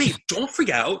god, babe, don't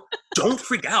freak out."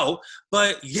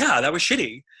 But yeah, that was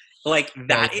shitty. Like Yeah,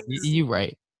 that is you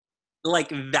right.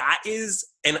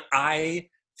 and I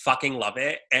fucking love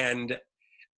it. And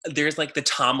there's like the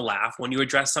Tom laugh when you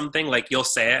address something. Like you'll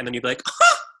say it, and then you'll be like,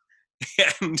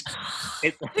 and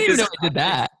it's I like didn't even this. know I did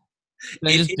that. Did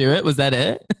I It, just it, do it? Was that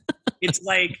it? it's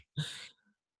like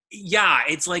yeah,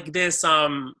 it's like this.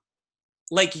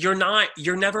 Like you're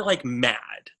never like mad.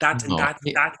 That's and No.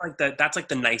 that's like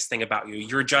the nice thing about you.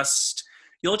 You'll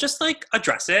just like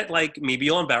address it. Like maybe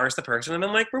you'll embarrass the person, and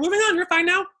then like we're moving on. You're fine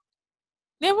now.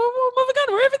 Yeah, we're moving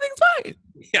on. Where everything's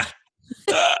Yeah.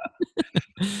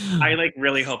 I fine. like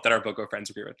really hope that our Bogo friends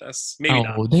agree with this. Maybe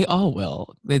not. Oh, they all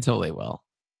will. They totally will.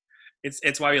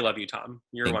 It's why we love you, Tom.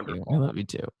 You're Thank you. I wonderful. love you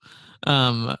too.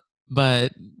 Um,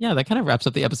 but yeah, that kind of wraps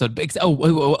up the episode.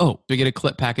 We get a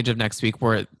clip package of next week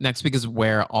where next week is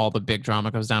where all the big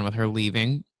drama goes down with her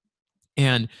leaving.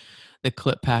 And the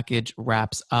clip package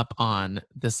wraps up on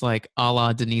this like a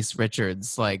la Denise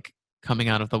Richards, like coming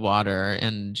out of the water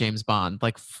and James Bond.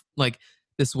 Like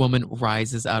this woman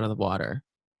rises out of the water,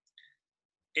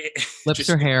 It, flips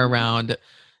her just hair around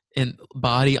and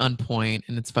body on point,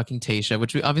 and it's fucking Tasha,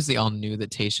 which we obviously all knew that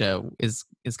Tasha is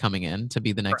coming in to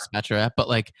be the next Bachelorette, but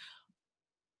like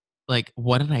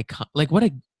what an icon, like what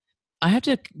a I have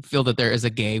to feel that there is a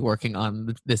gay working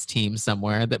on this team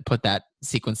somewhere that put that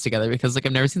sequence together because like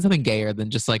I've never seen something gayer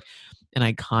than just like an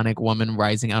iconic woman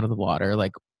rising out of the water,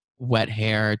 like wet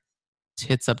hair,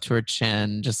 tits up to her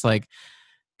chin, just like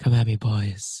come at me,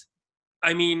 boys.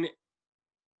 I mean,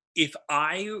 if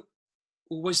I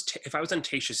was on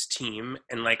Tasha's team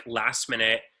and like last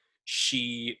minute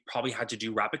she probably had to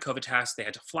do rapid COVID tests, they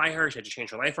had to fly her, she had to change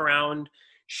her life around.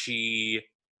 She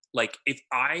like if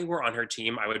I were on her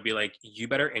team, I would be like, you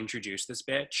better introduce this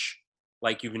bitch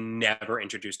like you've never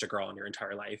introduced a girl in your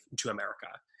entire life to America.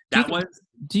 Do you That think, was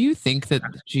do you think that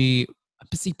she?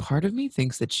 But see, part of me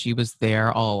thinks that she was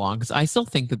there all along because I still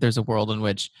think that there's a world in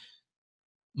which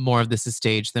more of this is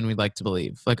staged than we'd like to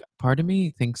believe. Like, part of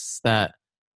me thinks that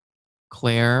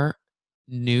Claire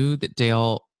knew that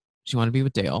Dale, she wanted to be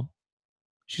with Dale.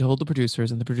 She told the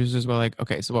producers, and the producers were like,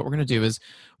 okay, so what we're going to do is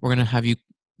we're going to have you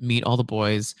meet all the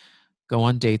boys, go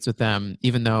on dates with them,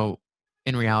 even though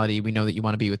in reality we know that you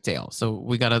want to be with Dale. So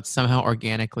we got to somehow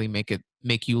organically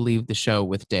make you leave the show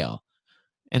with Dale.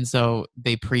 And so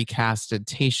they pre-casted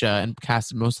Tasha and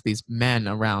casted most of these men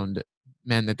around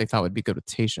men that they thought would be good with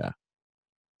Tasha.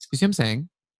 You see what I'm saying?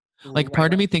 Like right.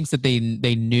 part of me thinks that they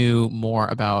knew more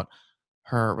about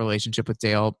her relationship with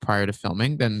Dale prior to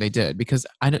filming than they did because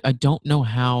I don't know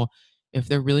how if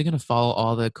they're really going to follow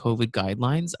all the COVID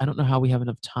guidelines. I don't know how we have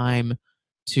enough time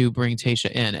to bring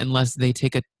Tasha in unless they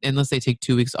take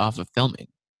 2 weeks off of filming.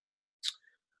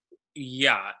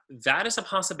 Yeah, that is a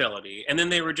possibility. And then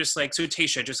they were just like, so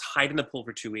Tasha, just hide in the pool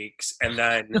for 2 weeks and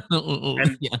Yeah,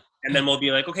 and then we'll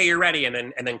be like, okay, you're ready, and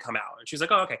then come out. And she's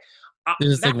like, oh, okay.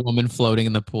 there's this That like woman floating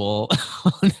in the pool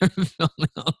when they're filming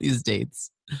all these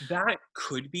dates. that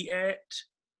could be it.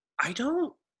 I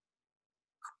don't.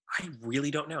 I really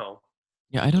don't know.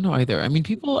 Yeah, I don't know either. I mean,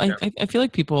 people. Yeah. I feel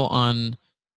like people on.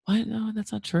 What? No,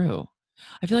 that's not true.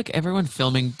 I feel like everyone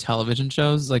filming television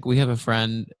shows. Like we have a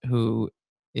friend who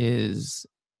is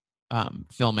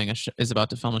filming is about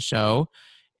to film a show,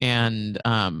 and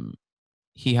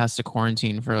he has to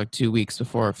quarantine for like 2 weeks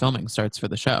before filming starts for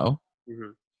the show.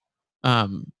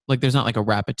 Mhm. Like there's not like a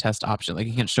rapid test option. Like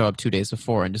you can't show up 2 days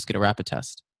before and just get a rapid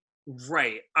test.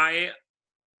 Right.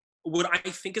 What I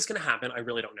think is going to happen, I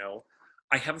really don't know.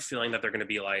 I have a feeling that they're going to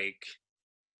be like,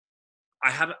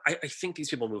 I think these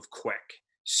people move quick.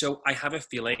 So I have a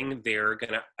feeling they're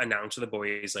going to announce to the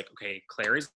boys, like, okay,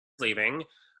 Claire is leaving.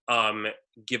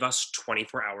 Give us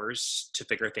 24 hours to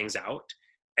figure things out.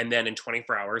 And then in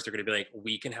 24 hours, they're going to be like,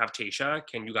 we can have Tayshia.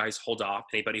 Can you guys hold off?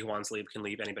 Anybody who wants to leave can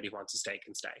leave. Anybody who wants to stay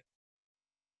can stay.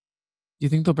 Do you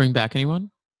think they'll bring back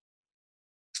anyone?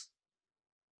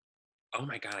 Oh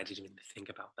my God, I didn't even think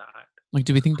about that. Like,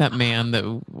 do we think that man that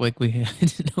like we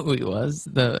didn't know who he was,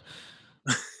 the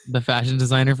fashion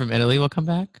designer from Italy, will come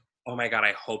back? Oh my God,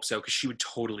 I hope so, because she would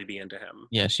totally be into him.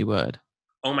 Yeah, she would.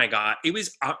 Oh my God. It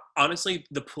was honestly,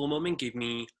 the pool moment gave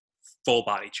me full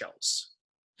body chills.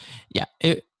 Yeah,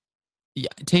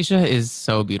 Tayshia is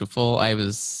so beautiful.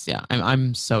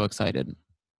 I'm so excited.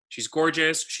 She's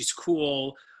gorgeous. She's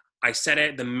cool. I said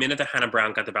it the minute that Hannah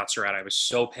Brown got the Bachelorette. I was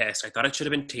so pissed. I thought it should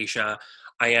have been Tayshia.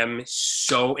 I am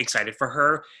so excited for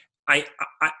her. And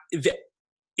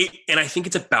I think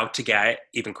it's about to get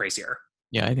even crazier.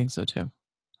 Yeah, I think so too.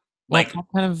 Like, well,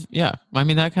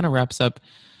 that kind of wraps up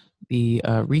the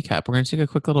recap. We're going to take a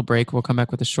quick little break. We'll come back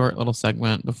with a short little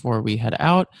segment before we head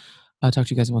out. I'll talk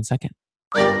to you guys in 1 second.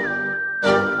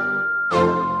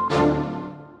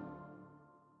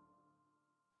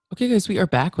 Okay, guys, we are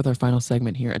back with our final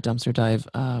segment here at Dumpster Dive.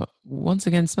 Once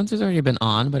again, Spencer's already been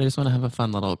on, but I just want to have a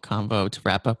fun little convo to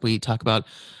wrap up. We talk about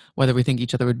whether we think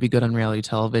each other would be good on reality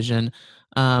television.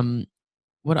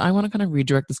 What I want to kind of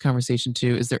redirect this conversation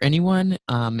to, is there anyone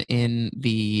in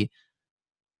the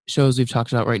shows we've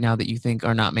talked about right now that you think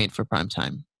are not made for prime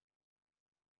time?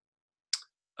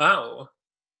 oh.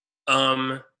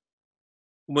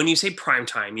 When you say prime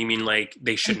time, you mean like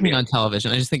they shouldn't be on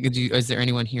television? I just think, is there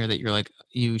anyone here that you're like,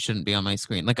 you shouldn't be on my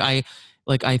screen? I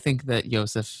think that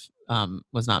Yosef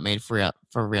was not made for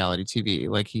reality TV.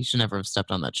 Like he should never have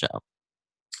stepped on that show.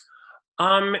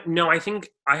 No, I think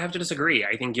I have to disagree.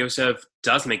 I think Yosef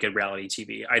does make good reality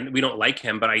TV. We don't like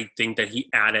him, but I think that he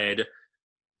added.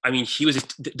 I mean,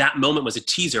 that moment was a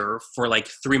teaser for like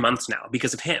 3 months now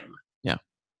because of him. Yeah,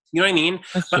 you know what I mean.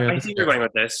 That's but true. I think you're going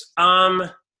with this.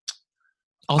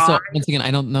 Also, once again,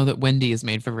 I don't know that Wendy is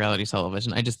made for reality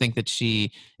television. I just think that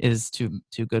she is too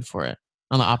good for it.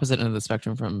 On the opposite end of the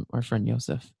spectrum from our friend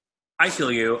Yosef. I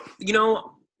feel you. You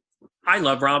know, I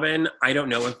love Robin. I don't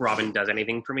know if Robin does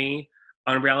anything for me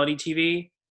on reality TV.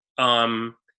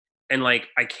 And like,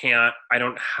 I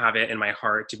don't have it in my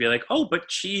heart to be like, oh, but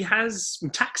she has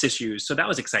tax issues. So that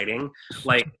was exciting.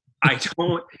 Like,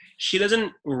 she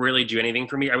doesn't really do anything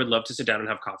for me. I would love to sit down and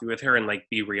have coffee with her and like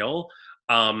be real.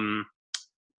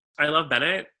 I love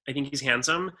Bennett. I think he's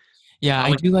handsome. Yeah,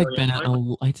 I do like Bennett.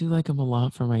 I do like him a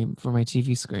lot for my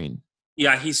TV screen.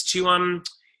 Yeah, he's too like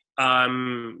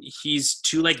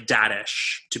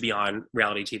daddish to be on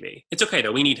reality TV. It's okay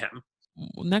though. We need him.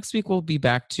 Next week we'll be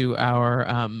back to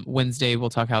our Wednesday. We'll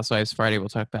talk Housewives. Friday we'll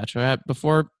talk Bachelorette.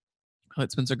 Before I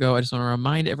let Spencer go, I just want to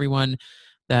remind everyone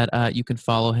that you can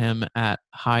follow him at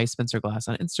Hi Spencer Glass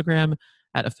on Instagram,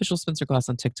 at Official Spencer Glass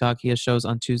on TikTok. He has shows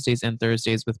on Tuesdays and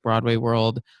Thursdays with Broadway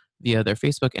World via their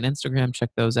Facebook and Instagram.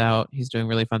 Check those out. He's doing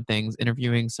really fun things,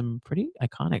 interviewing some pretty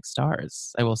iconic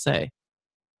stars, I will say.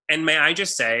 And may I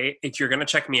just say, if you're going to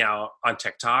check me out on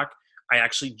TikTok, I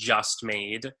actually just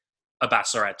made a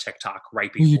Bachelorette TikTok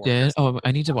right before. You did? Oh,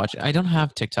 I need to watch it. I don't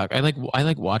have TikTok. I like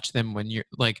watch them when you're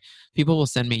like, people will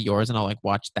send me yours and I'll like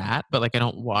watch that, but like I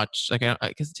don't watch, like I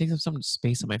guess it takes up some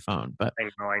space on my phone. But I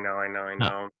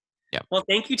know. Yeah. Well,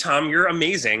 thank you, Tom. You're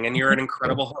amazing, and you're an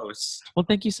incredible host. Well,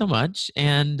 thank you so much,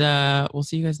 and we'll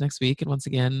see you guys next week. And once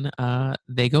again,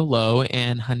 they go low,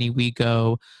 and honey, we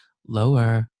go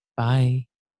lower. Bye.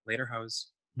 Later, hose.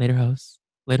 Later, hose.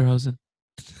 Later, hosen.